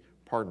 pity me,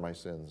 pardon my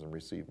sins, and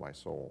receive my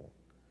soul."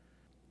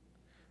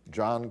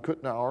 John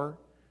Kutnauer,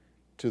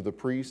 to the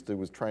priest who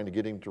was trying to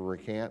get him to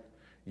recant,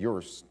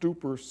 Your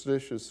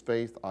superstitious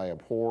faith I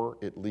abhor,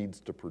 it leads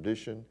to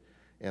perdition,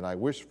 and I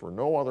wish for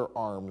no other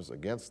arms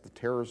against the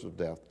terrors of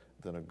death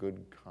than a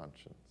good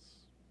conscience.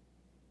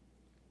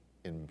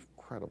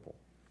 Incredible.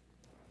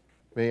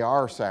 May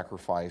our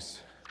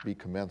sacrifice be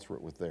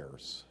commensurate with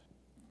theirs.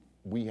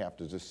 We have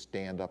to just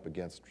stand up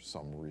against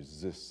some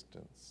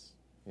resistance,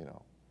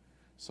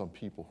 some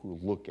people who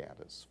look at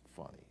us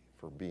funny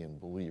for being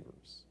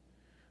believers,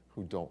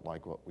 who don't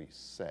like what we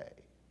say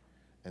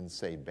and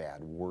say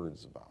bad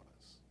words about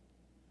us.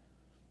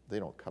 They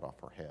don't cut off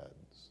our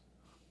heads.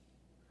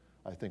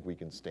 I think we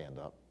can stand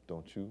up,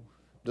 don't you?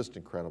 Just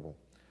incredible.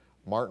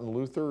 Martin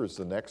Luther is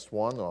the next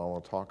one that I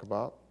want to talk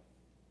about.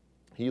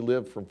 He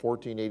lived from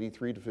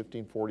 1483 to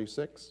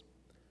 1546.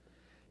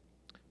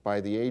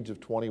 By the age of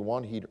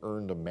 21, he'd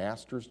earned a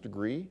master's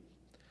degree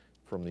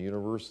from the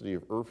University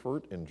of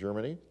Erfurt in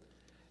Germany,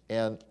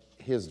 and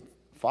his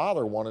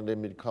father wanted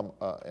him to become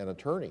an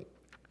attorney.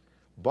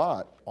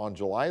 But on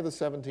July the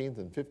 17th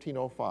in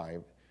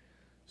 1505,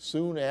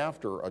 soon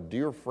after a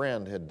dear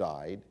friend had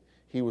died,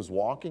 he was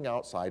walking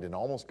outside and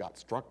almost got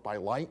struck by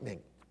lightning.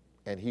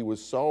 And he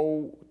was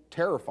so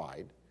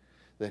terrified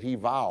that he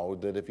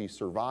vowed that if he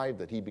survived,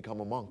 that he'd become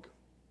a monk.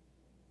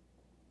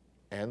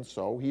 And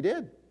so he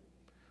did,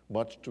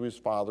 much to his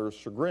father's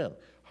chagrin.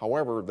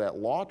 However, that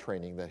law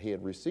training that he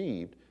had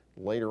received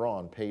later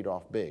on paid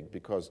off big,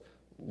 because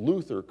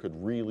Luther could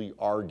really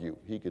argue.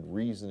 He could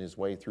reason his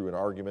way through an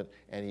argument,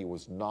 and he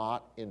was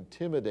not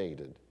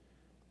intimidated.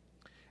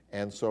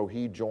 And so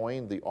he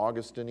joined the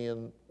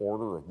Augustinian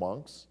order of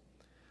monks,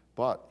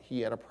 but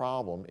he had a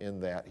problem in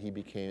that he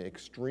became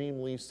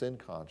extremely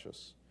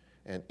sin-conscious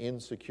and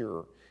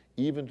insecure,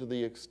 even to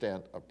the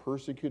extent of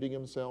persecuting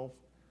himself,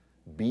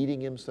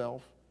 beating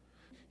himself.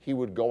 He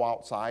would go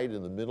outside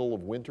in the middle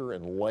of winter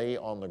and lay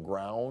on the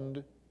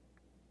ground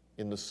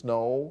in the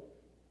snow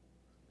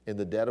in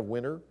the dead of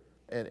winter,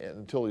 and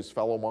until his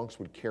fellow monks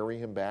would carry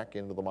him back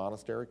into the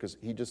monastery, because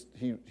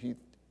he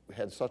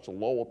had such a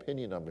low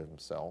opinion of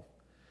himself.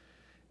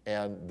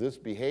 And this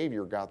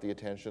behavior got the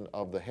attention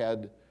of the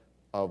head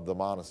of the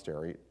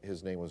monastery.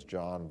 His name was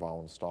John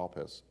von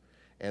Stolpus.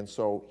 And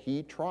so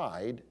he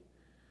tried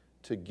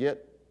to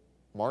get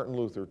Martin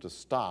Luther to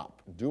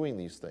stop doing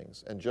these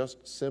things and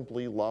just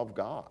simply love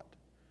God.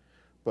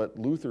 But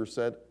Luther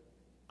said,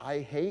 I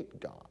hate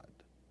God.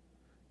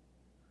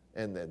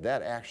 And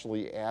that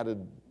actually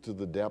added to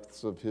the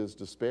depths of his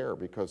despair,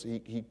 because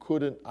he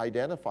couldn't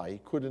identify,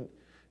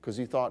 because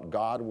he thought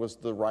God was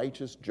the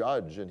righteous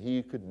judge and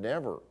he could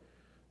never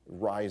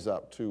rise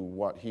up to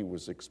what he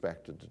was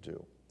expected to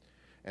do.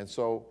 And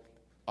so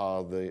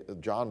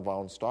John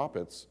von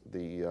Stolpus,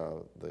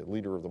 the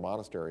leader of the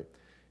monastery,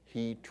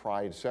 he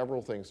tried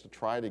several things to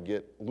try to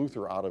get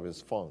Luther out of his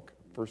funk.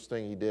 First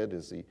thing he did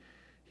is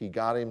he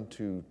got him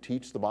to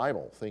teach the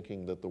Bible,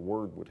 thinking that the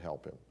Word would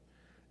help him.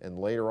 And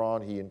later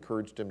on, he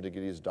encouraged him to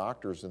get his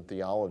doctor's in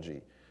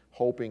theology,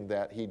 hoping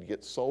that he'd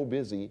get so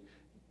busy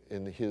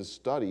in his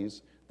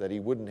studies that he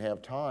wouldn't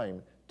have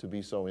time to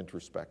be so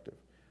introspective.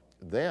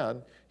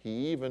 Then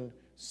he even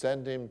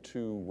sent him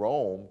to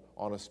Rome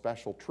on a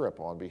special trip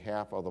on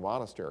behalf of the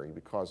monastery,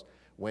 because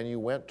when you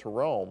went to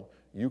Rome,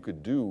 you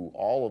could do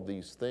all of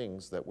these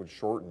things that would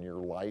shorten your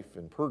life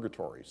in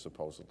purgatory,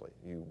 supposedly.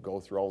 You go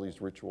through all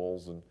these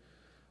rituals, and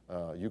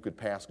you could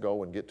pass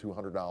go and get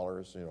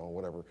 $200,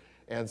 whatever.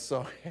 And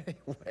so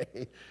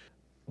anyway,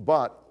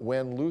 but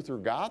when Luther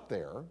got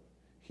there,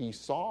 he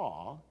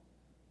saw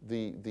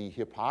the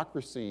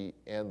hypocrisy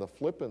and the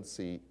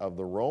flippancy of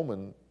the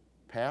Roman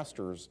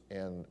pastors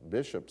and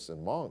bishops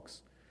and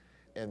monks,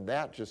 and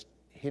that just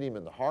hit him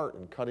in the heart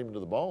and cut him to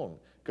the bone.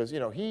 Because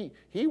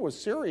he was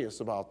serious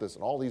about this,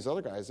 and all these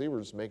other guys, they were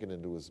just making it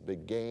into his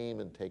big game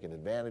and taking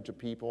advantage of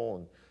people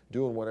and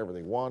doing whatever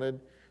they wanted.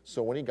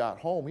 So when he got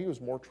home, he was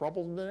more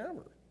troubled than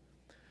ever.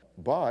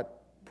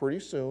 But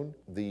pretty soon,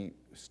 the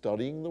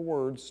studying the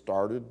Word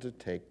started to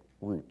take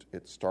root.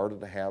 It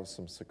started to have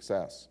some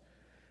success.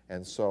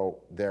 And so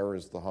there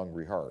is the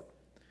hungry heart.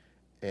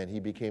 And he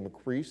became a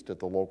priest at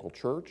the local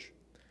church,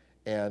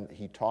 and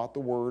he taught the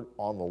Word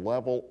on the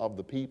level of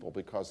the people,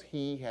 because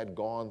he had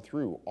gone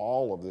through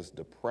all of this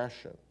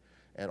depression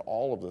and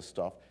all of this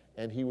stuff,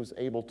 and he was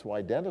able to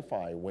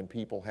identify when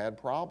people had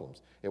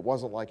problems. It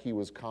wasn't like he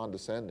was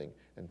condescending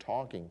and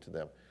talking to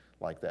them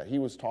like that. He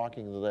was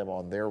talking to them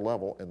on their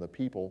level, and the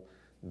people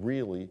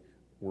really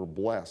were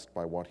blessed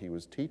by what he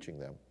was teaching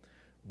them.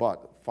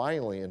 But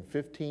finally, in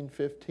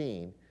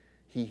 1515,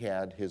 he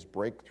had his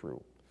breakthrough.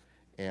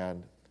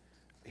 And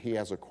he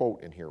has a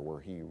quote in here where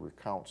he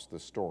recounts the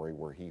story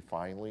where he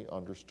finally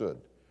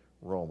understood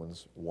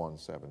Romans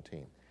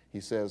 1:17. He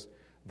says,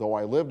 though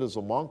I lived as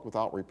a monk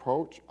without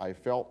reproach, I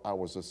felt I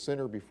was a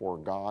sinner before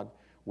God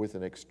with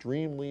an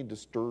extremely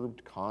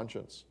disturbed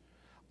conscience.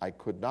 I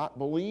could not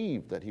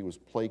believe that he was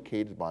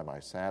placated by my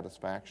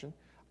satisfaction.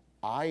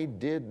 I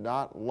did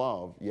not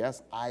love,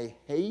 yes, I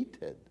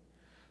hated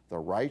the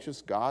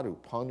righteous God who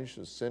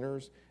punishes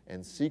sinners,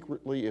 and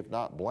secretly, if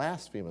not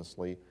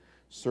blasphemously,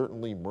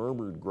 certainly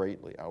murmured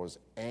greatly. I was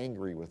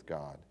angry with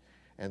God.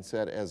 and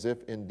said, as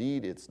if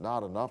indeed it's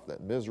not enough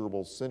that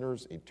miserable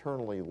sinners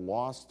eternally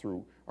lost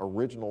through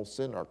original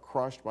sin are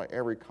crushed by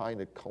every kind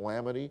of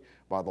calamity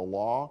by the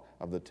law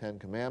of the Ten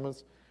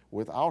Commandments,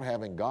 without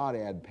having God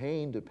add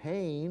pain to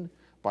pain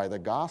by the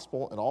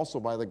gospel, and also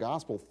by the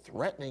gospel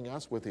threatening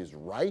us with his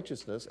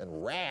righteousness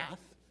and wrath.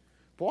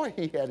 Boy,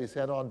 he had his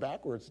head on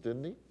backwards,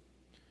 didn't he?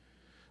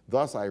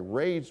 Thus I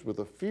raged with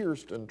a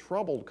fierce and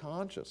troubled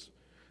conscience.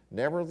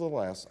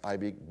 Nevertheless, I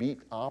beat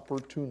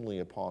opportunely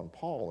upon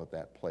Paul at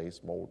that place,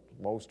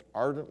 most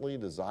ardently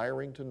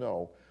desiring to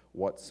know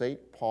what St.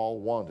 Paul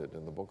wanted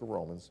in the book of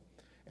Romans.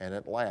 And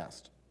at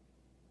last,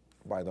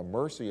 by the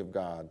mercy of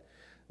God,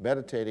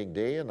 meditating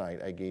day and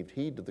night, I gave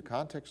heed to the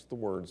context of the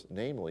words,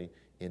 namely,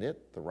 in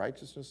it the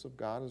righteousness of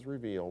God is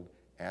revealed,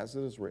 as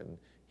it is written,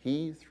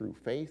 he through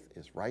faith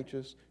is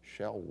righteous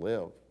shall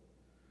live.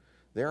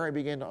 There I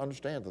began to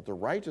understand that the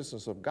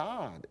righteousness of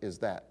God is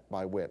that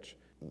by which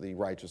the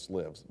righteous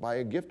lives, by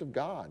a gift of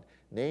God,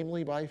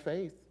 namely by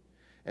faith.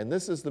 And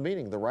this is the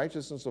meaning. The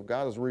righteousness of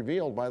God is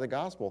revealed by the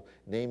gospel,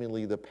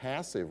 namely the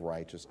passive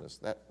righteousness.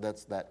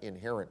 That's that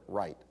inherent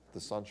right, the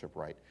sonship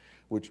right,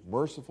 which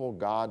merciful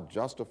God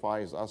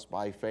justifies us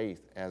by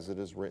faith, as it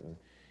is written,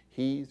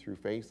 he through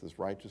faith is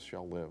righteous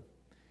shall live.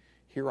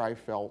 Here I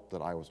felt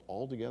that I was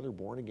altogether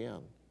born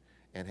again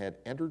and had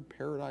entered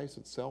paradise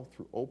itself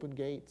through open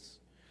gates.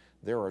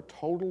 There a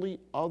totally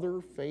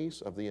other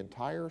face of the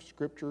entire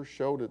Scripture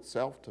showed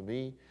itself to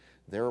me.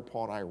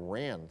 Thereupon I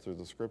ran through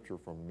the Scripture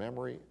from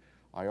memory.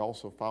 I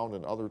also found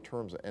in other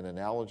terms an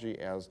analogy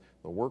as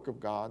the work of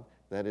God,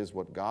 that is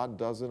what God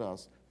does in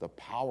us, the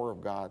power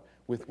of God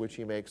with which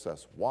he makes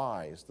us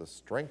wise, the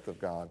strength of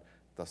God,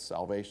 the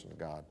salvation of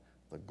God,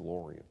 the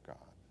glory of God.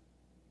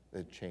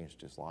 It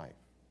changed his life.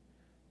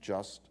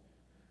 Just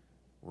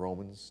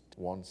Romans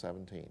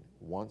 1:17.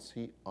 Once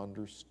he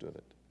understood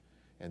it.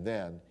 And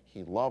then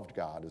he loved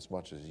God as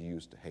much as he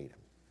used to hate him.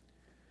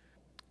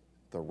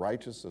 The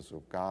righteousness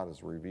of God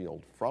is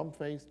revealed from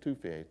faith to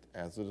faith,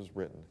 as it is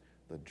written,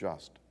 the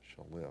just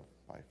shall live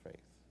by faith.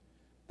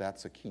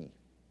 That's a key.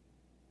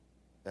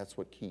 That's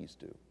what keys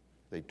do.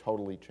 They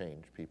totally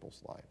change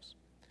people's lives.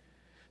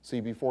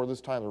 See, before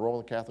this time, the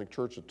Roman Catholic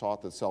Church had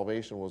taught that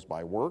salvation was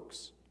by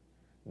works,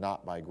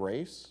 not by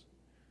grace.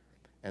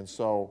 And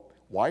so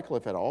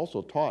Wycliffe had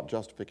also taught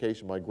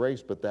justification by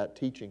grace, but that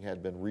teaching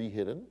had been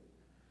rehidden.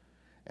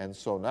 And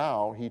so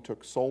now he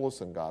took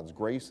solace in God's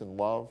grace and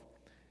love,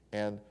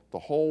 and the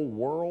whole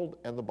world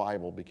and the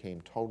Bible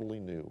became totally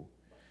new.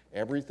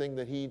 Everything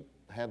that he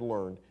had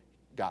learned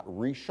got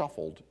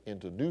reshuffled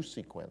into new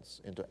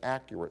sequence, into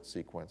accurate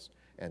sequence,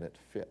 and it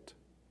fit.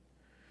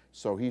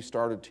 So he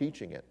started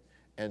teaching it,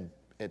 and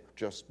it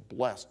just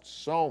blessed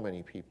so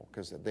many people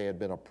because they had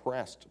been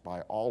oppressed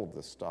by all of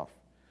this stuff.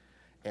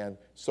 And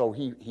so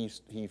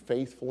he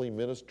faithfully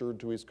ministered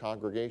to his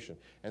congregation.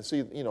 And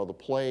see, you know, the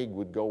plague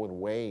would go in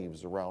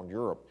waves around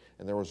Europe.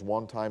 And there was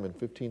one time in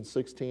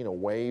 1516, a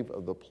wave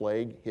of the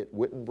plague hit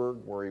Wittenberg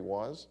where he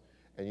was.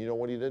 And you know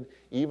what he did?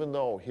 Even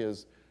though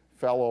his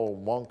fellow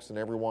monks and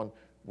everyone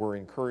were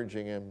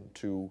encouraging him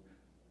to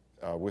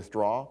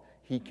withdraw,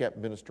 he kept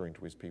ministering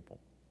to his people.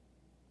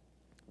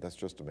 That's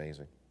just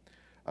amazing.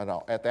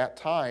 Now, at that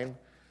time,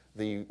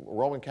 the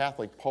Roman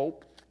Catholic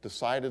Pope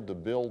decided to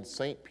build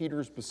St.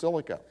 Peter's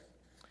Basilica.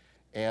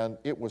 And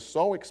it was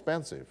so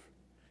expensive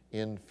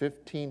in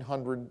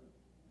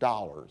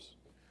 $1,500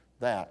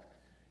 that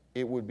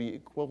it would be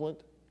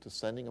equivalent to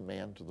sending a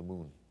man to the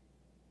moon.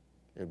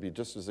 It would be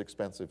just as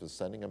expensive as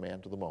sending a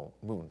man to the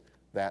moon,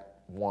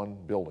 that one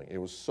building. It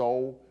was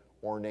so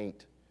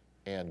ornate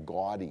and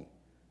gaudy,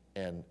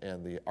 and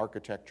the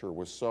architecture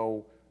was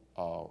so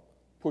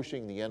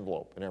pushing the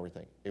envelope and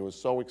everything. It was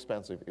so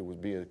expensive, it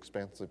would be as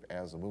expensive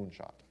as a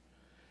moonshot.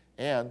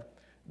 And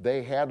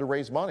they had to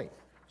raise money.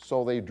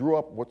 So they drew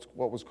up what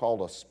was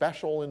called a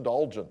special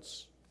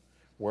indulgence,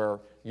 where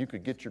you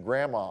could get your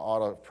grandma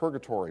out of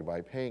purgatory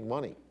by paying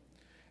money.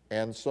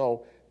 And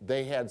so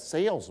they had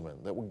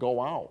salesmen that would go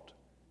out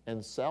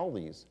and sell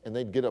these, and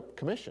they'd get a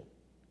commission.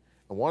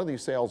 And one of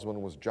these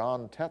salesmen was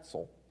John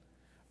Tetzel.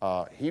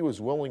 He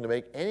was willing to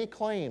make any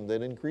claim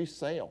that increased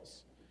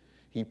sales.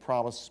 He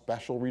promised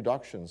special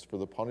reductions for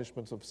the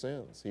punishments of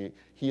sins.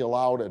 He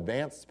allowed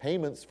advanced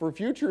payments for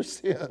future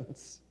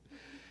sins.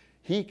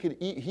 He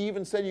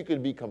even said you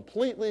could be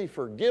completely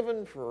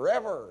forgiven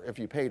forever if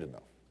you paid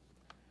enough.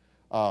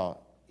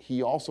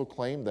 He also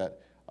claimed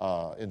that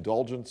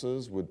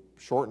indulgences would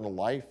shorten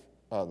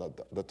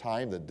the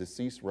time that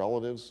deceased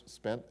relatives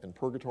spent in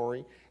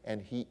purgatory,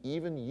 and he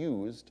even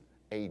used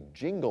a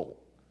jingle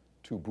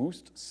to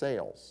boost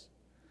sales.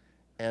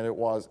 And it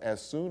was,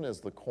 as soon as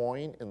the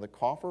coin in the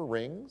coffer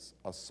rings,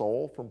 a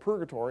soul from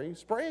purgatory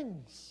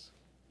springs.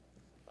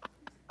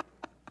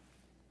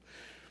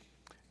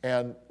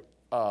 And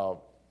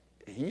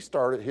he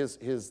started,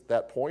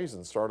 that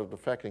poison started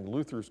affecting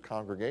Luther's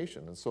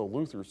congregation. And so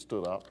Luther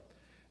stood up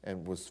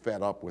and was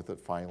fed up with it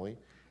finally.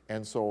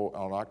 And so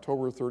on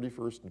October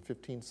 31st in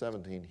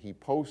 1517, he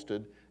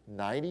posted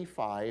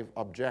 95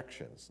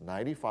 objections,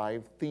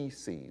 95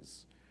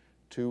 theses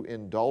to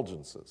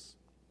indulgences.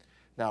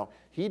 Now,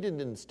 he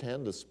didn't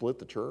intend to split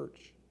the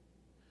church.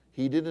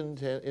 He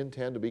didn't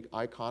intend to be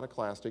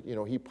iconoclastic. You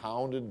know, he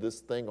pounded this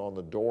thing on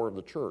the door of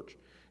the church.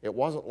 It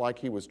wasn't like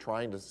he was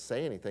trying to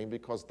say anything,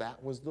 because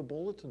that was the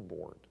bulletin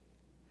board.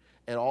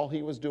 And all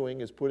he was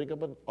doing is putting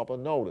up a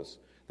notice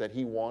that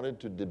he wanted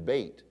to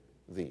debate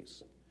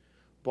these.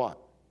 But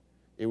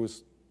it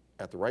was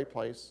at the right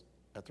place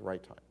at the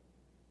right time.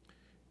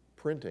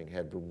 Printing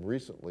had been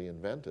recently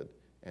invented,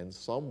 and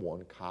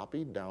someone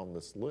copied down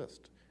this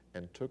list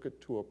and took it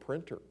to a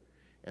printer.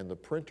 And the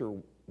printer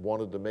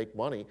wanted to make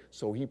money,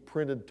 so he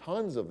printed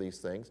tons of these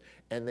things,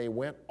 and they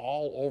went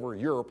all over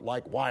Europe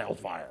like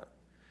wildfire.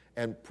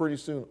 And pretty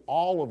soon,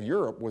 all of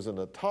Europe was in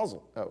a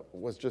tussle,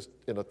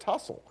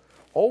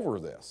 over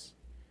this.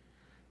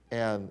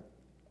 And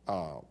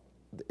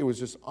it was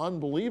just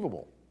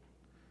unbelievable.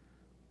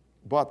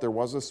 But there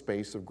was a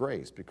space of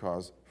grace,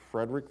 because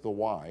Frederick the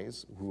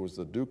Wise, who was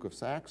the Duke of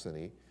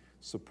Saxony,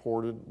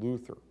 supported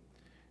Luther.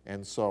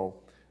 And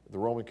so the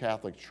Roman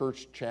Catholic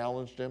Church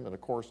challenged him, and of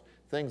course,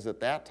 things at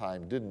that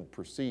time didn't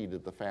proceed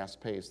at the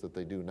fast pace that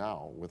they do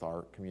now with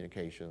our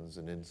communications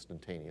and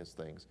instantaneous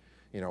things.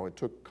 You know, it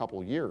took a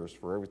couple years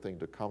for everything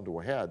to come to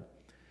a head.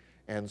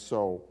 And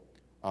so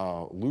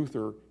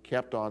Luther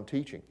kept on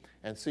teaching.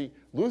 And see,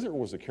 Luther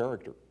was a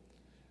character.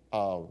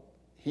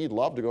 He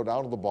loved to go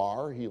down to the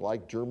bar. He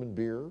liked German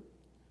beer.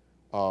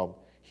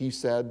 He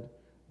said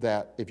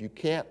that if you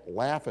can't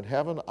laugh in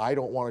heaven, I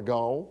don't want to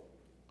go.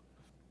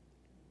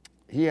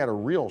 He had a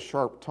real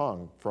sharp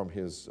tongue from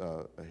his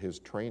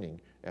training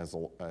as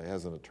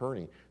an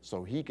attorney,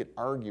 so he could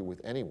argue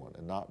with anyone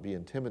and not be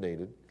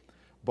intimidated.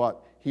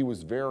 But he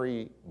was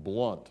very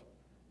blunt.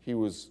 He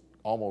was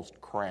almost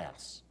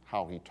crass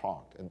how he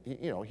talked. And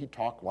he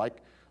talked like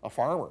a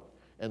farmer.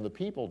 And the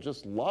people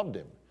just loved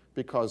him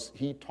because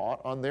he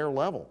taught on their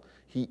level.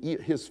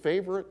 His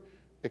favorite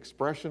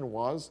expression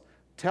was,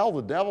 "Tell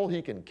the devil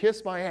he can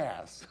kiss my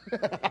ass."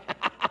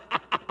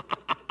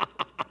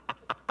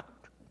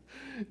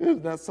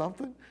 Isn't that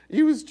something?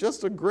 He was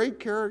just a great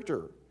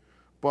character.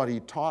 But he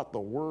taught the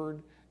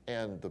Word,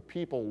 and the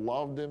people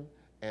loved him,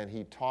 and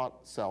he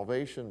taught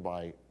salvation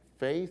by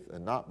faith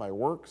and not by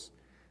works,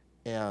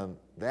 and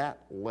that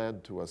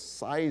led to a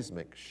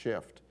seismic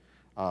shift.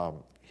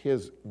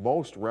 His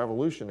most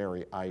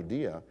revolutionary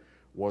idea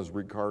was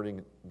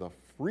regarding the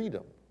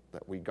freedom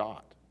that we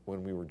got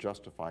when we were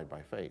justified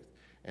by faith,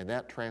 and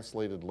that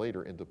translated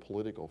later into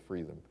political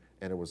freedom,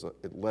 and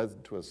it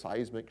led to a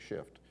seismic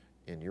shift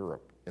in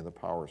Europe in the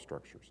power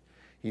structures.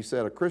 He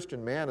said, "A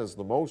Christian man is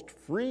the most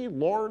free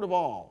lord of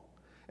all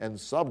and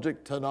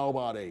subject to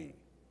nobody."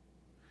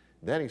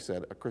 Then he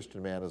said, "A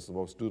Christian man is the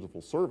most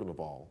dutiful servant of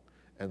all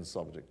and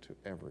subject to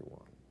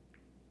everyone."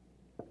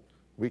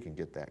 We can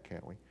get that,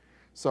 can't we?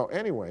 So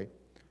anyway,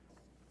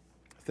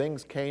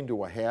 things came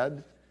to a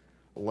head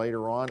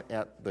later on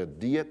at the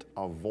Diet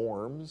of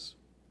Worms.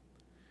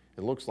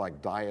 It looks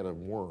like Diet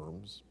of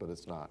Worms, but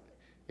it's not.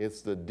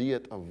 It's the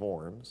Diet of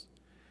Worms.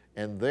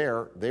 And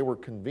there they were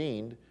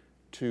convened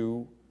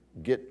to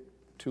get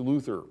to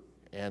Luther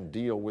and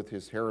deal with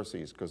his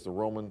heresies, because the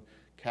Roman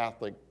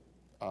Catholic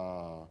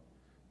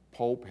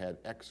Pope had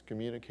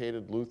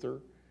excommunicated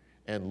Luther,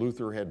 and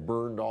Luther had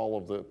burned all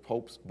of the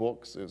Pope's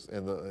books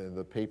in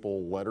the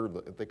papal letter.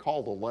 They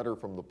called the letter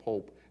from the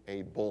Pope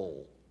a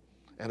bull,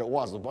 and it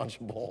was a bunch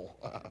of bull.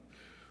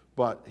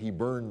 But he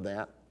burned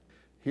that.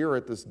 Here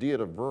at this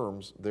Diet of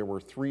Worms, there were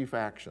three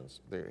factions.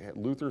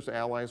 Luther's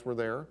allies were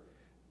there,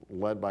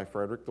 led by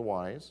Frederick the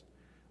Wise.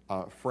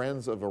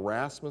 Friends of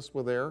Erasmus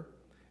were there,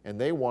 and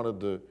they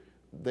wanted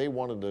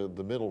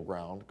the middle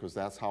ground, because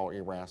that's how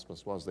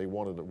Erasmus was. They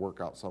wanted to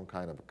work out some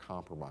kind of a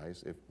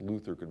compromise if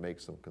Luther could make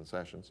some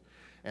concessions.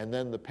 And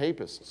then the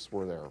papists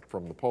were there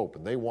from the Pope,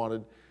 and they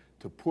wanted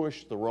to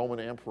push the Roman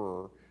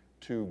emperor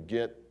to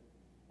get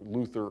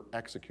Luther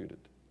executed.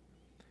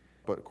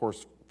 But of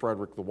course,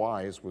 Frederick the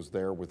Wise was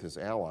there with his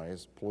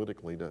allies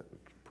politically to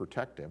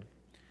protect him.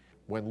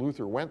 When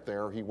Luther went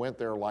there, he went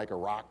there like a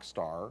rock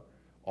star.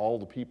 All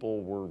the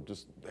people were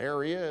just,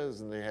 there he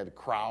is, and they had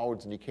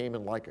crowds, and he came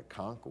in like a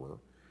conqueror.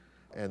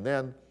 And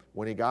then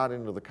when he got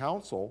into the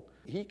council,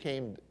 he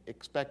came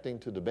expecting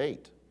to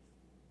debate.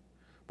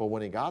 But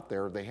when he got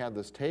there, they had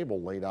this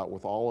table laid out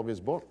with all of his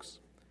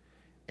books.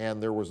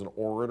 And there was an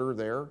orator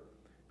there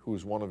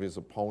who's one of his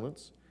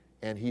opponents,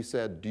 and he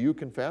said, "Do you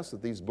confess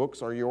that these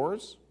books are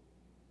yours?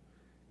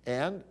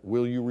 And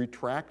will you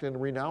retract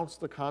and renounce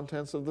the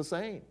contents of the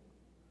same?"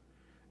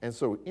 And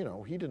so,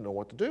 he didn't know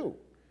what to do.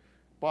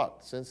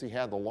 But since he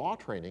had the law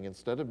training,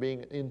 instead of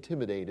being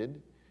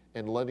intimidated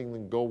and letting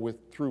them go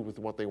through with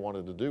what they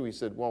wanted to do, he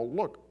said, "Well,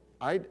 look,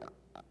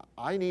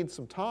 I need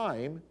some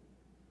time.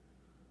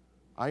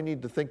 I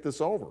need to think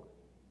this over.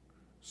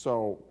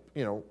 So,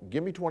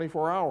 give me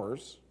 24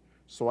 hours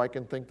so I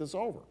can think this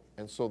over."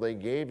 And so they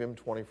gave him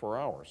 24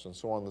 hours. And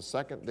so on the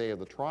second day of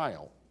the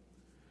trial,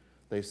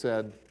 they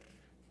said,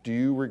 "Do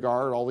you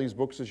regard all these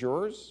books as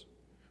yours,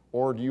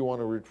 or do you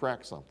want to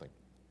retract something?"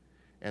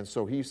 And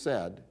so he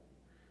said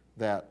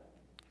that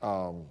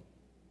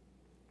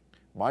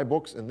My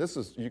books, and this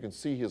is, you can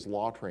see his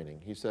law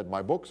training. He said,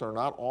 my books are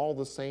not all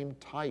the same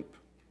type,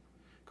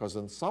 because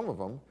in some of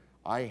them,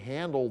 I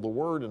handle the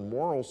word and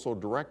morals so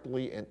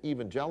directly and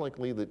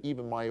evangelically that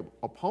even my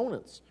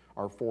opponents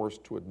are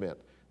forced to admit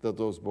that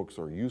those books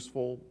are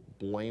useful,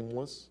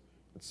 blameless,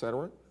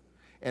 etc.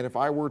 And if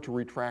I were to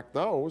retract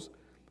those,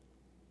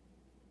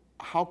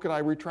 how could I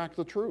retract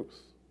the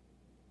truth?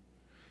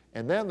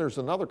 And then there's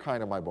another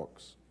kind of my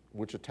books,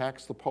 which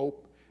attacks the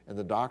Pope and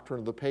the doctrine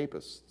of the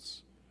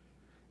papists.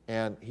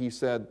 And he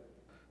said,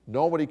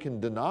 nobody can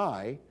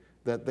deny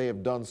that they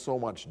have done so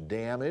much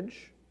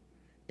damage,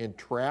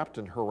 entrapped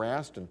and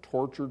harassed and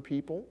tortured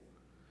people,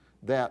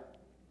 that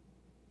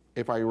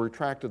if I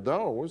retracted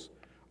those,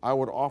 I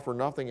would offer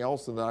nothing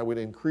else than that I would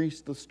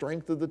increase the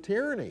strength of the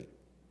tyranny.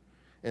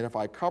 And if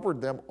I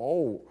covered them,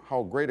 oh,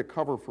 how great a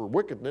cover for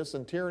wickedness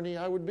and tyranny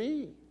I would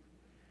be.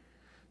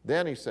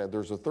 Then he said,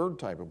 there's a third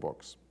type of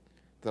books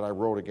that I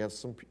wrote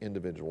against some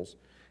individuals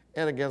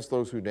and against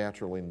those who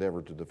naturally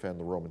endeavored to defend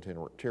the Roman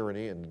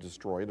tyranny and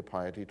destroy the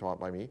piety taught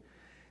by me.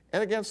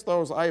 And against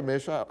those, I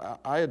admit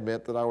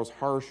that I was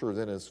harsher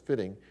than is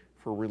fitting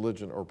for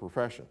religion or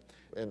profession.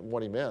 And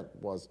what he meant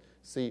was,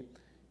 see,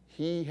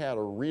 he had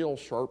a real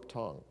sharp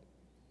tongue,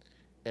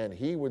 and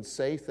he would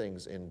say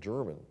things in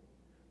German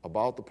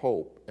about the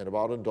Pope and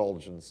about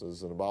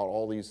indulgences and about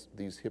all these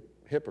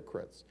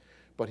hypocrites.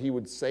 But he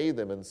would say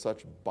them in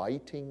such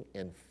biting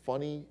and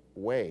funny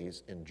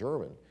ways in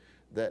German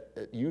that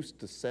it used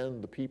to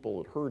send the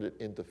people that heard it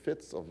into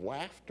fits of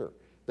laughter.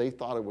 They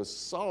thought it was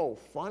so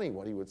funny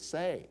what he would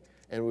say,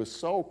 and it was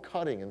so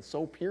cutting and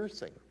so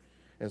piercing.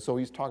 And so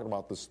he's talking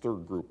about this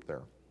third group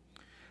there.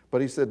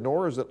 But he said,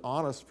 nor is it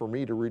honest for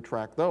me to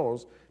retract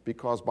those,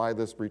 because by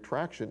this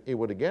retraction it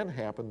would again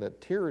happen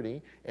that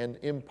tyranny and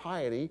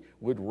impiety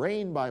would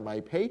reign by my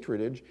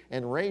patronage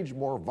and rage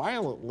more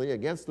violently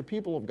against the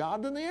people of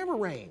God than they ever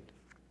reigned.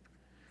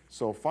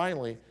 So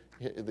finally,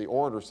 the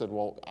orator said,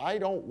 well, I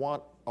don't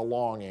want a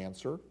long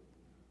answer.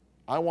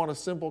 I want a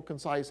simple,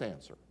 concise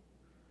answer.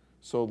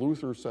 So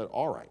Luther said,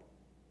 all right.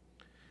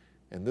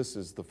 And this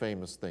is the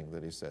famous thing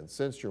that he said,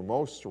 since your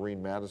most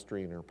serene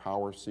majesty and your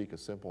power seek a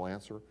simple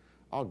answer,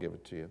 I'll give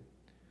it to you.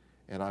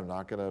 And I'm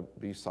not going to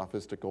be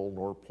sophistical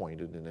nor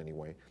pointed in any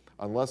way,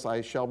 unless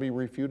I shall be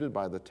refuted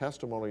by the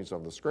testimonies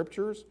of the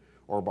Scriptures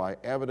or by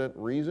evident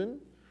reason,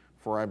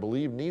 for I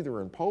believe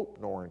neither in Pope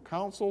nor in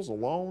councils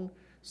alone,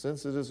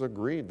 since it is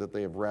agreed that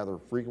they have rather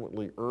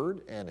frequently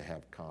erred and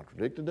have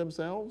contradicted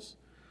themselves.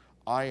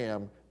 I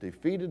am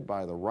defeated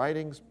by the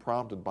writings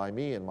prompted by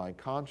me, and my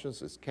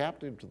conscience is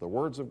captive to the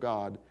words of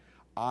God.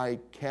 I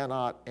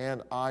cannot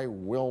and I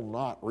will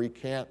not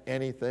recant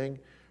anything,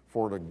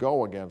 for to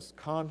go against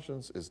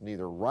conscience is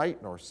neither right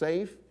nor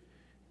safe.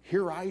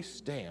 Here I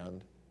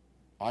stand.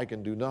 I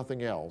can do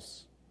nothing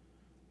else.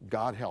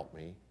 God help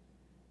me.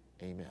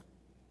 Amen.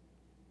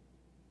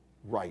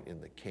 Right in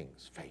the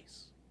king's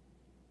face.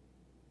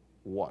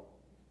 What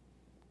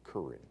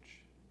courage.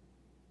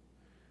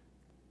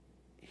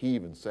 He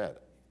even said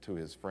to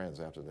his friends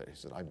after that, he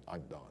said,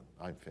 I'm done.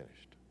 I'm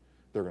finished.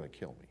 They're going to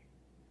kill me.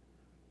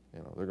 You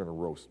know, they're going to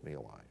roast me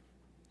alive.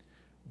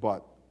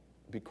 But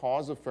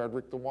because of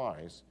Frederick the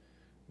Wise,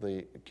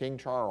 the King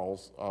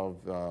Charles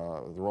of the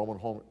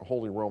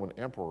Holy Roman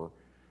Emperor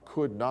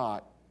could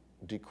not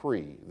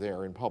decree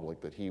there in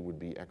public that he would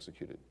be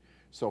executed.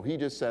 So he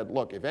just said,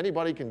 look, if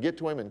anybody can get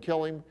to him and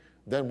kill him,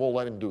 then we'll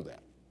let him do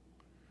that.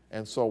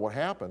 And so what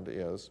happened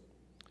is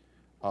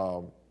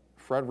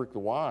Frederick the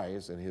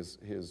Wise and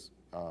his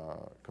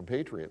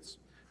compatriots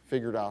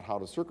figured out how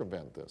to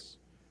circumvent this.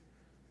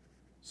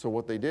 So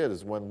what they did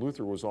is when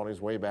Luther was on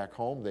his way back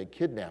home, they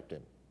kidnapped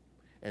him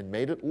and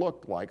made it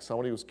look like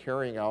somebody was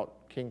carrying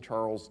out King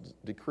Charles'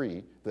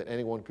 decree that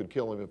anyone could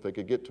kill him if they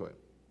could get to him.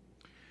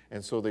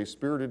 And so they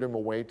spirited him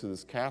away to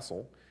this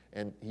castle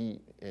and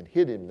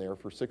hid him there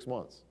for 6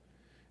 months.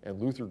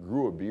 And Luther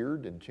grew a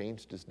beard and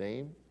changed his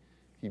name.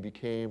 He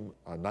became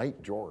a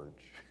Knight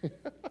George.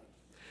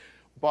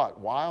 But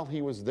while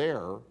he was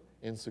there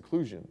in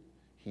seclusion,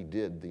 he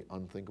did the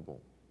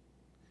unthinkable.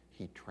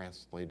 He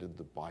translated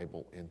the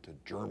Bible into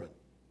German.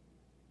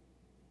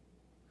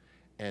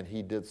 And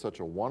he did such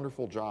a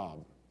wonderful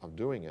job of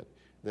doing it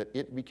that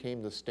it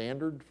became the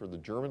standard for the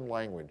German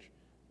language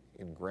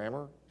in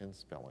grammar and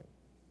spelling.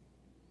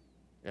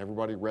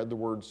 Everybody read the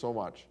word so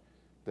much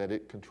that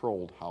it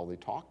controlled how they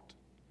talked,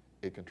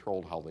 it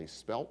controlled how they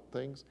spelt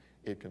things,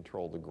 it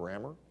controlled the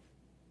grammar.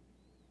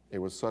 It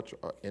was such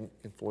an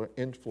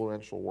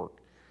influential work.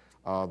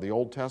 The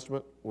Old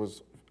Testament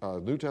was,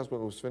 New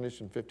Testament was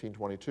finished in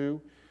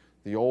 1522.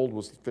 The Old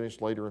was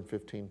finished later in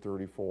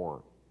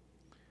 1534.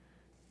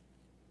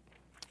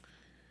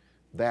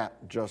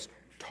 That just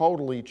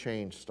totally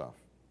changed stuff.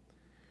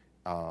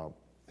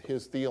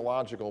 His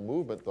theological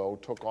movement, though,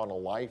 took on a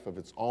life of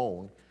its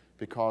own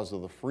because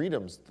of the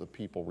freedoms the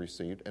people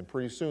received. And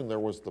pretty soon there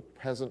was the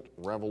Peasant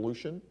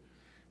Revolution,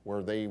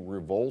 where they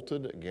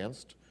revolted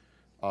against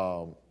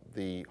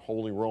the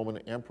Holy Roman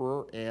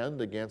Emperor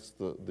and against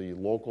the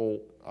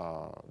local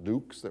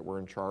dukes that were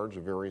in charge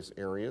of various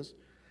areas.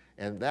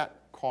 And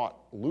that caught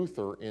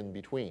Luther in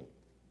between.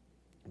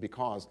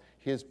 because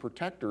his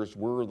protectors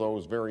were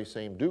those very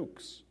same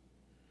dukes.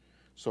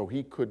 So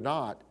he could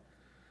not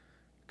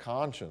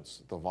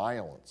conscience the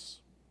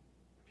violence.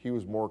 He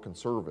was more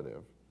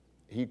conservative.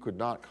 He could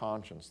not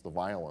conscience the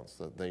violence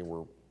that they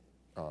were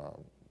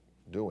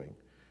doing.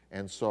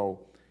 And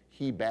so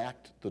he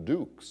backed the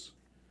dukes.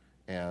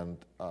 And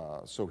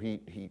so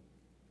he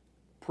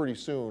pretty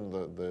soon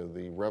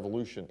the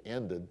revolution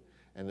ended,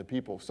 and the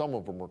people, some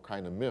of them were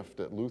kind of miffed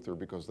at Luther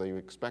because they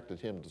expected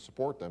him to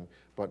support them,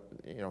 but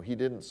he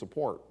didn't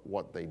support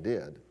what they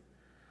did.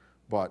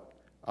 But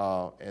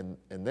and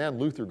then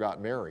Luther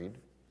got married,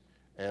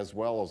 as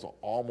well as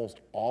almost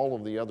all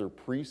of the other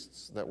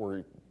priests that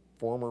were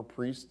former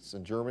priests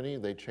in Germany.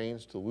 They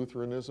changed to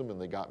Lutheranism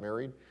and they got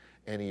married.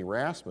 And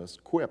Erasmus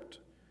quipped.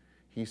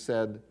 He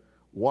said,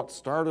 "What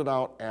started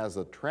out as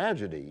a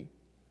tragedy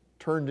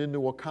turned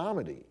into a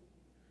comedy,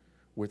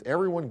 with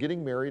everyone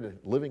getting married and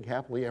living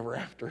happily ever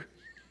after."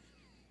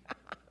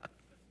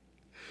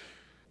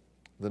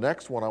 The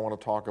next one I want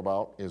to talk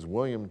about is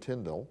William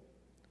Tyndale.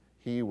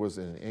 He was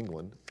in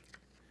England.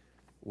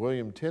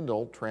 William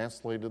Tyndale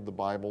translated the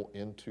Bible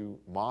into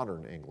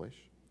modern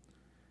English.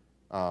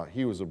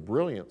 He was a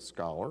brilliant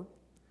scholar.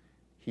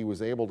 He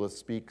was able to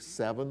speak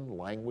 7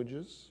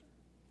 languages.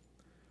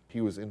 He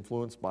was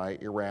influenced by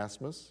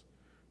Erasmus,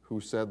 who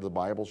said the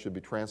Bible should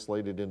be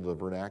translated into the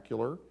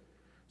vernacular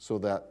so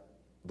that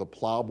the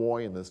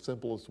plowboy and the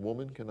simplest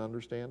woman can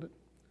understand it.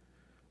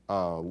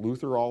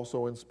 Luther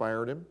also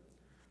inspired him.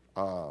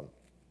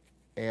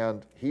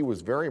 And he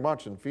was very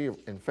much in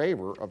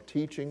favor of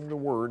teaching the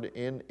Word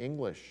in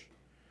English.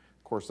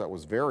 Of course, that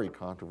was very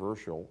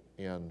controversial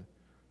in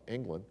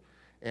England,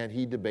 and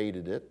he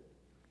debated it.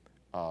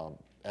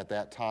 At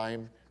that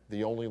time,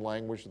 the only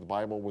language the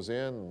Bible was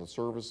in and the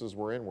services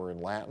were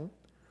in Latin.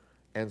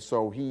 And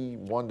so he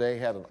one day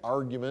had an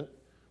argument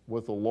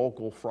with a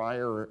local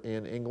friar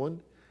in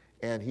England,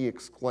 and he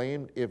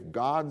exclaimed, "If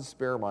God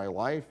spare my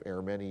life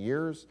ere many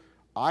years,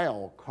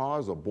 I'll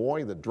cause a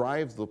boy that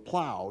drives the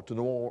plow to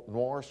know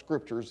more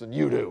scriptures than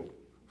you do."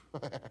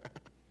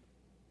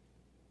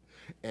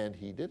 And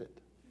he did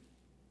it.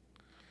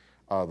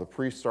 The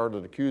priest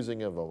started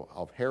accusing him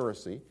of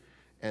heresy,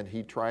 and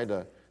he tried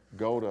to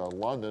go to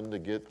London to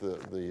get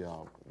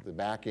the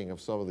backing of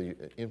some of the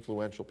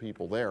influential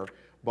people there.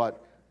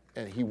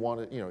 And he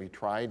wanted, he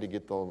tried to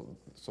get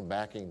some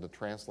backing to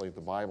translate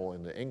the Bible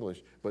into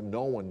English, but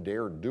no one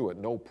dared do it.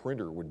 No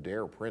printer would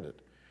dare print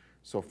it.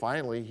 So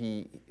finally,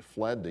 he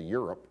fled to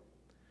Europe,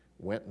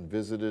 went and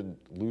visited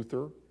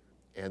Luther,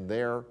 and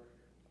there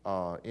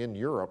in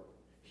Europe,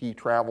 he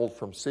traveled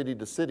from city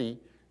to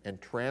city and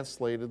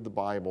translated the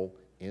Bible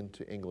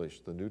into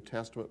English. The New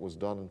Testament was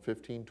done in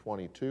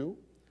 1522,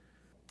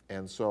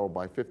 and so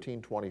by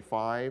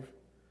 1525,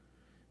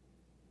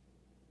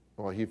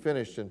 well, he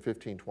finished in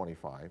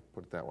 1525,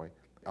 put it that way.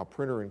 A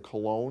printer in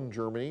Cologne,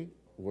 Germany,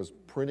 was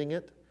printing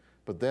it,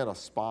 but then a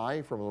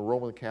spy from the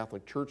Roman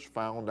Catholic Church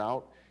found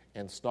out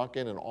and snuck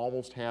in and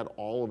almost had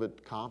all of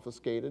it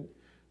confiscated.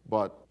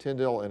 But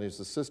Tyndale and his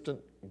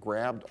assistant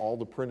grabbed all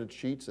the printed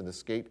sheets and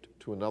escaped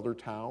to another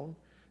town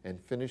and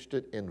finished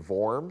it in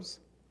Worms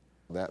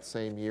that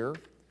same year.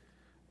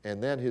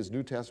 And then his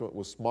New Testament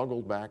was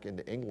smuggled back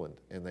into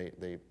England, and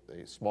they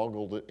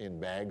smuggled it in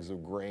bags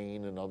of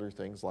grain and other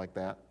things like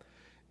that.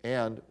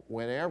 And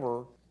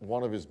whenever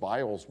one of his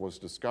Bibles was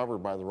discovered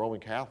by the Roman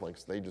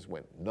Catholics, they just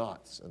went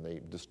nuts, and they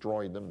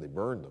destroyed them, they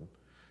burned them.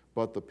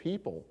 But the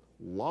people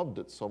loved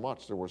it so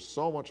much. There was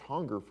so much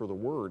hunger for the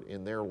Word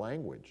in their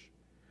language.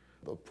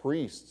 The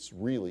priests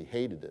really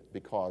hated it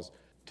because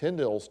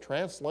Tyndale's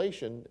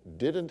translation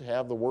didn't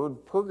have the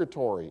word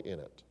purgatory in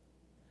it.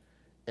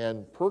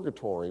 And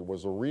purgatory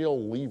was a real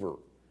lever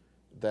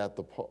that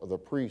the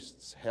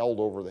priests held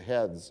over the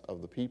heads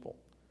of the people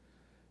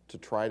to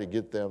try to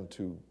get them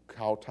to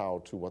kowtow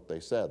to what they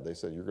said. They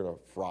said, "You're going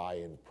to fry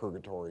in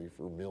purgatory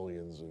for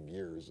millions of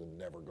years and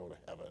never go to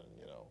heaven,"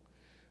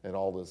 and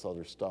all this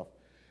other stuff.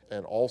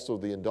 And also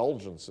the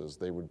indulgences,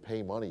 they would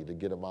pay money to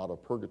get them out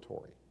of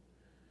purgatory.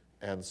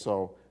 And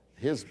so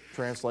his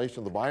translation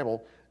of the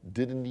Bible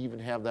didn't even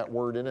have that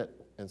word in it.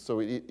 And so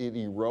it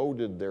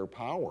eroded their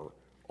power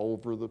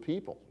over the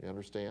people, you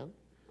understand?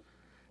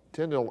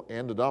 Tyndale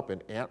ended up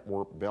in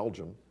Antwerp,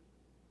 Belgium,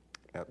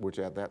 which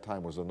at that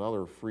time was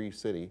another free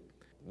city,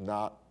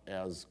 not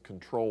as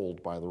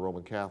controlled by the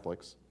Roman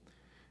Catholics.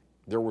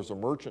 There was a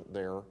merchant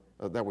there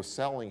that was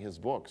selling his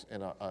books,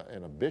 and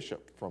a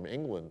bishop from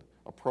England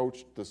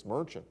approached this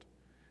merchant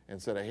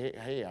and said,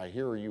 hey, I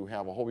hear you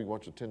have a whole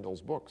bunch of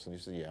Tyndale's books. And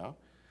he said, "Yeah."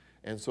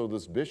 And so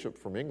this bishop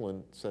from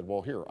England said,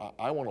 "Well, here,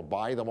 I want to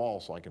buy them all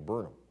so I can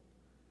burn them.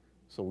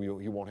 So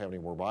he won't have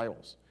any more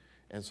Bibles."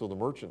 And so the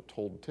merchant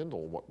told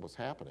Tyndale what was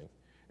happening.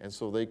 And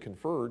so they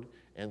conferred,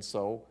 and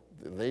so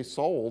they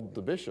sold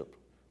the bishop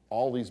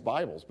all these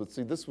Bibles. But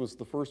see, this was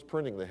the first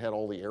printing that had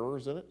all the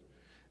errors in it.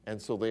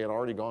 And so they had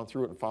already gone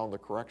through it and found the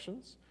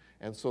corrections.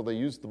 And so they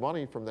used the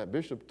money from that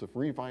bishop to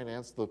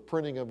refinance the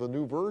printing of the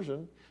new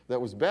version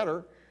that was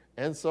better.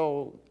 And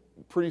so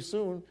pretty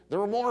soon, there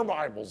were more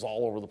Bibles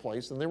all over the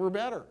place, and they were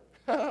better.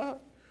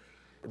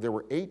 there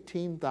were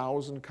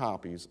 18,000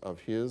 copies of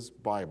his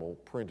Bible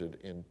printed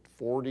in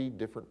 40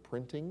 different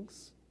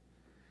printings.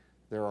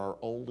 There are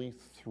only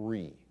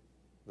 3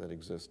 that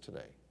exist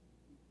today.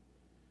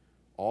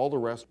 All the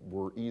rest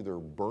were either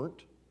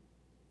burnt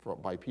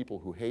by people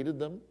who hated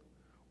them,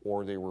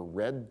 or they were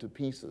read to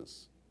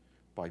pieces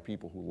by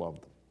people who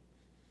loved them.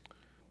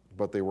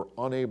 But they were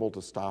unable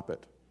to stop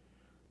it.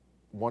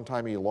 One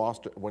time he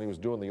lost it, when he was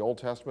doing the Old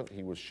Testament,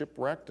 he was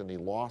shipwrecked and he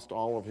lost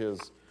all of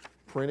his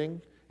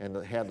printing and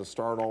had to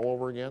start all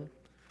over again.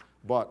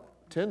 But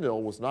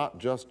Tyndale was not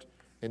just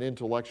an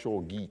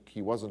intellectual geek.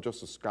 He wasn't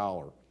just a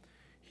scholar.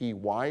 He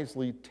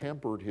wisely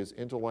tempered his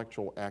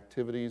intellectual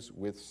activities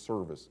with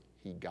service.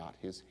 He got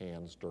his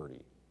hands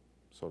dirty,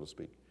 so to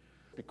speak.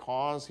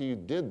 Because he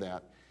did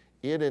that,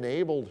 it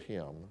enabled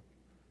him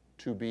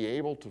to be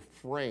able to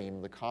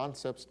frame the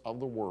concepts of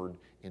the Word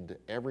into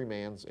every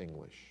man's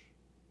English.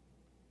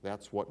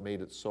 That's what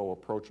made it so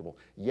approachable.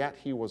 Yet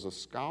he was a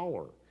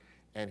scholar,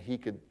 and he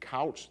could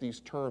couch these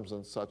terms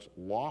in such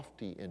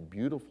lofty and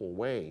beautiful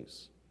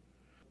ways.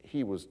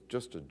 He was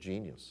just a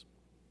genius.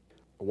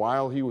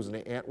 While he was in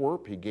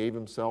Antwerp, he gave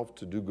himself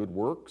to do good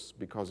works,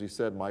 because he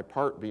said, "My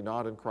part be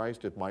not in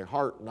Christ, if my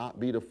heart not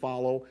be to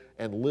follow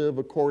and live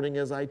according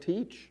as I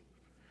teach."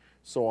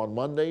 So on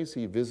Mondays,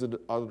 he visited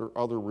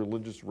other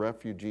religious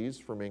refugees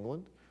from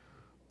England.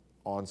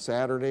 On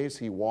Saturdays,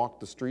 he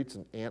walked the streets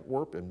in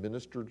Antwerp and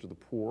ministered to the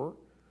poor.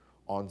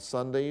 On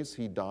Sundays,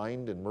 he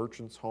dined in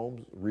merchants'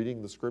 homes,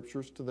 reading the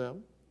scriptures to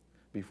them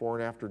before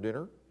and after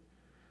dinner.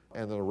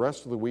 And then the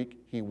rest of the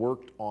week, he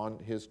worked on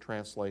his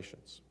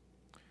translations.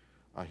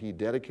 He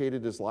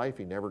dedicated his life.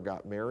 He never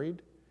got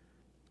married.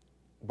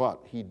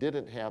 But he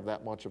didn't have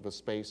that much of a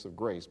space of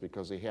grace,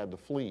 because he had to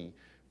flee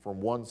from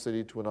one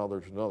city to another,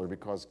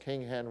 because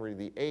King Henry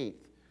VIII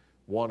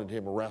wanted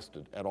him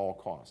arrested at all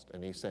costs.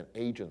 And he sent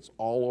agents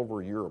all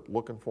over Europe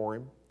looking for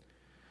him.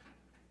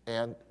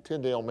 And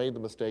Tyndale made the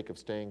mistake of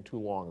staying too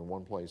long in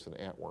one place in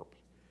Antwerp.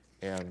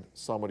 And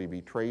somebody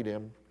betrayed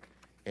him,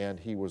 and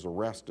he was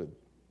arrested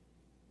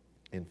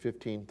in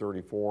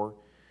 1534.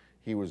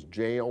 He was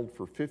jailed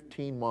for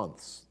 15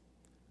 months.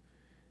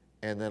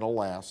 And then,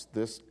 alas,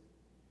 this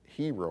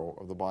hero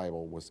of the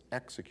Bible was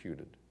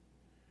executed,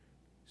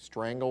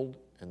 strangled,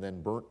 and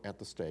then burnt at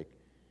the stake.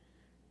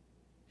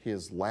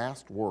 His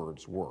last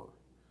words were,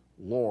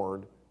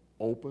 "Lord,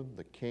 open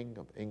the King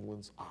of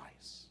England's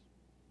eyes."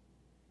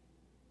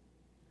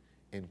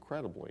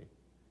 Incredibly,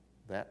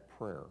 that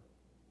prayer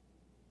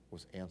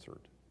was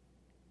answered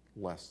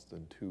less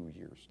than 2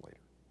 years later.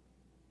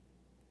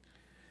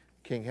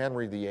 King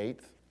Henry VIII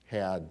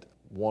had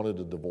wanted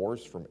a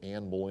divorce from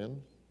Anne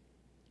Boleyn,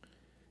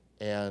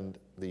 and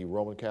the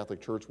Roman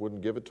Catholic Church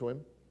wouldn't give it to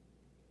him.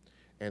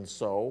 And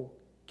so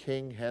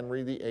King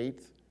Henry VIII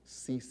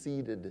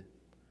seceded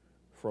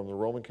from the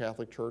Roman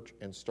Catholic Church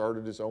and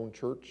started his own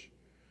church,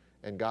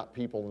 and got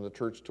people in the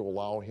church to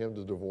allow him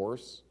to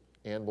divorce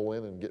Anne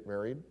Boleyn and get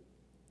married,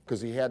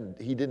 because he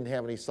didn't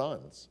have any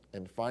sons.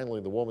 And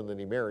finally, the woman that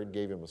he married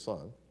gave him a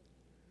son.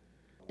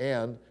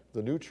 And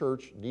the new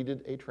church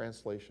needed a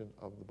translation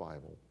of the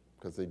Bible,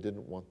 because they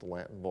didn't want the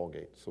Latin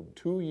Vulgate. So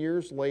 2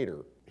 years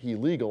later, he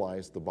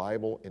legalized the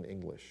Bible in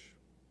English.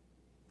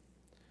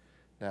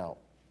 Now,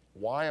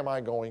 why am I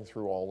going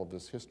through all of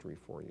this history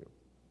for you?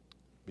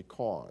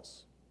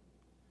 Because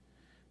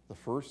the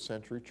first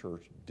century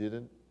church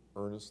didn't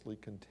earnestly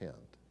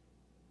contend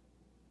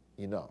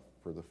enough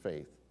for the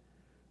faith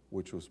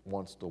which was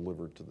once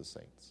delivered to the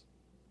saints.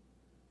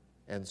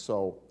 And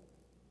so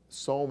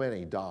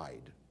many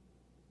died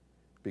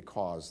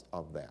because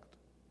of that.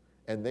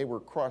 And they were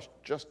crushed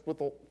just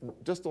with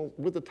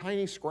a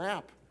tiny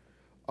scrap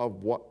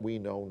of what we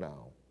know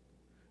now.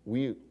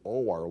 We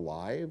owe our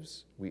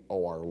lives, we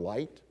owe our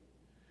light,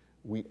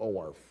 we owe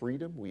our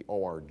freedom, we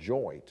owe our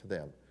joy to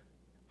them.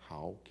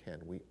 How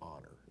can we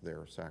honor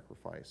their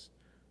sacrifice?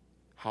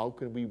 How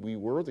can we be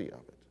worthy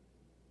of it?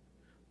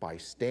 By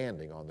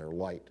standing on their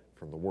light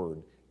from the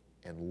Word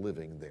and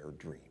living their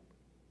dream.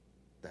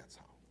 That's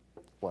how.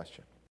 Bless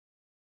you.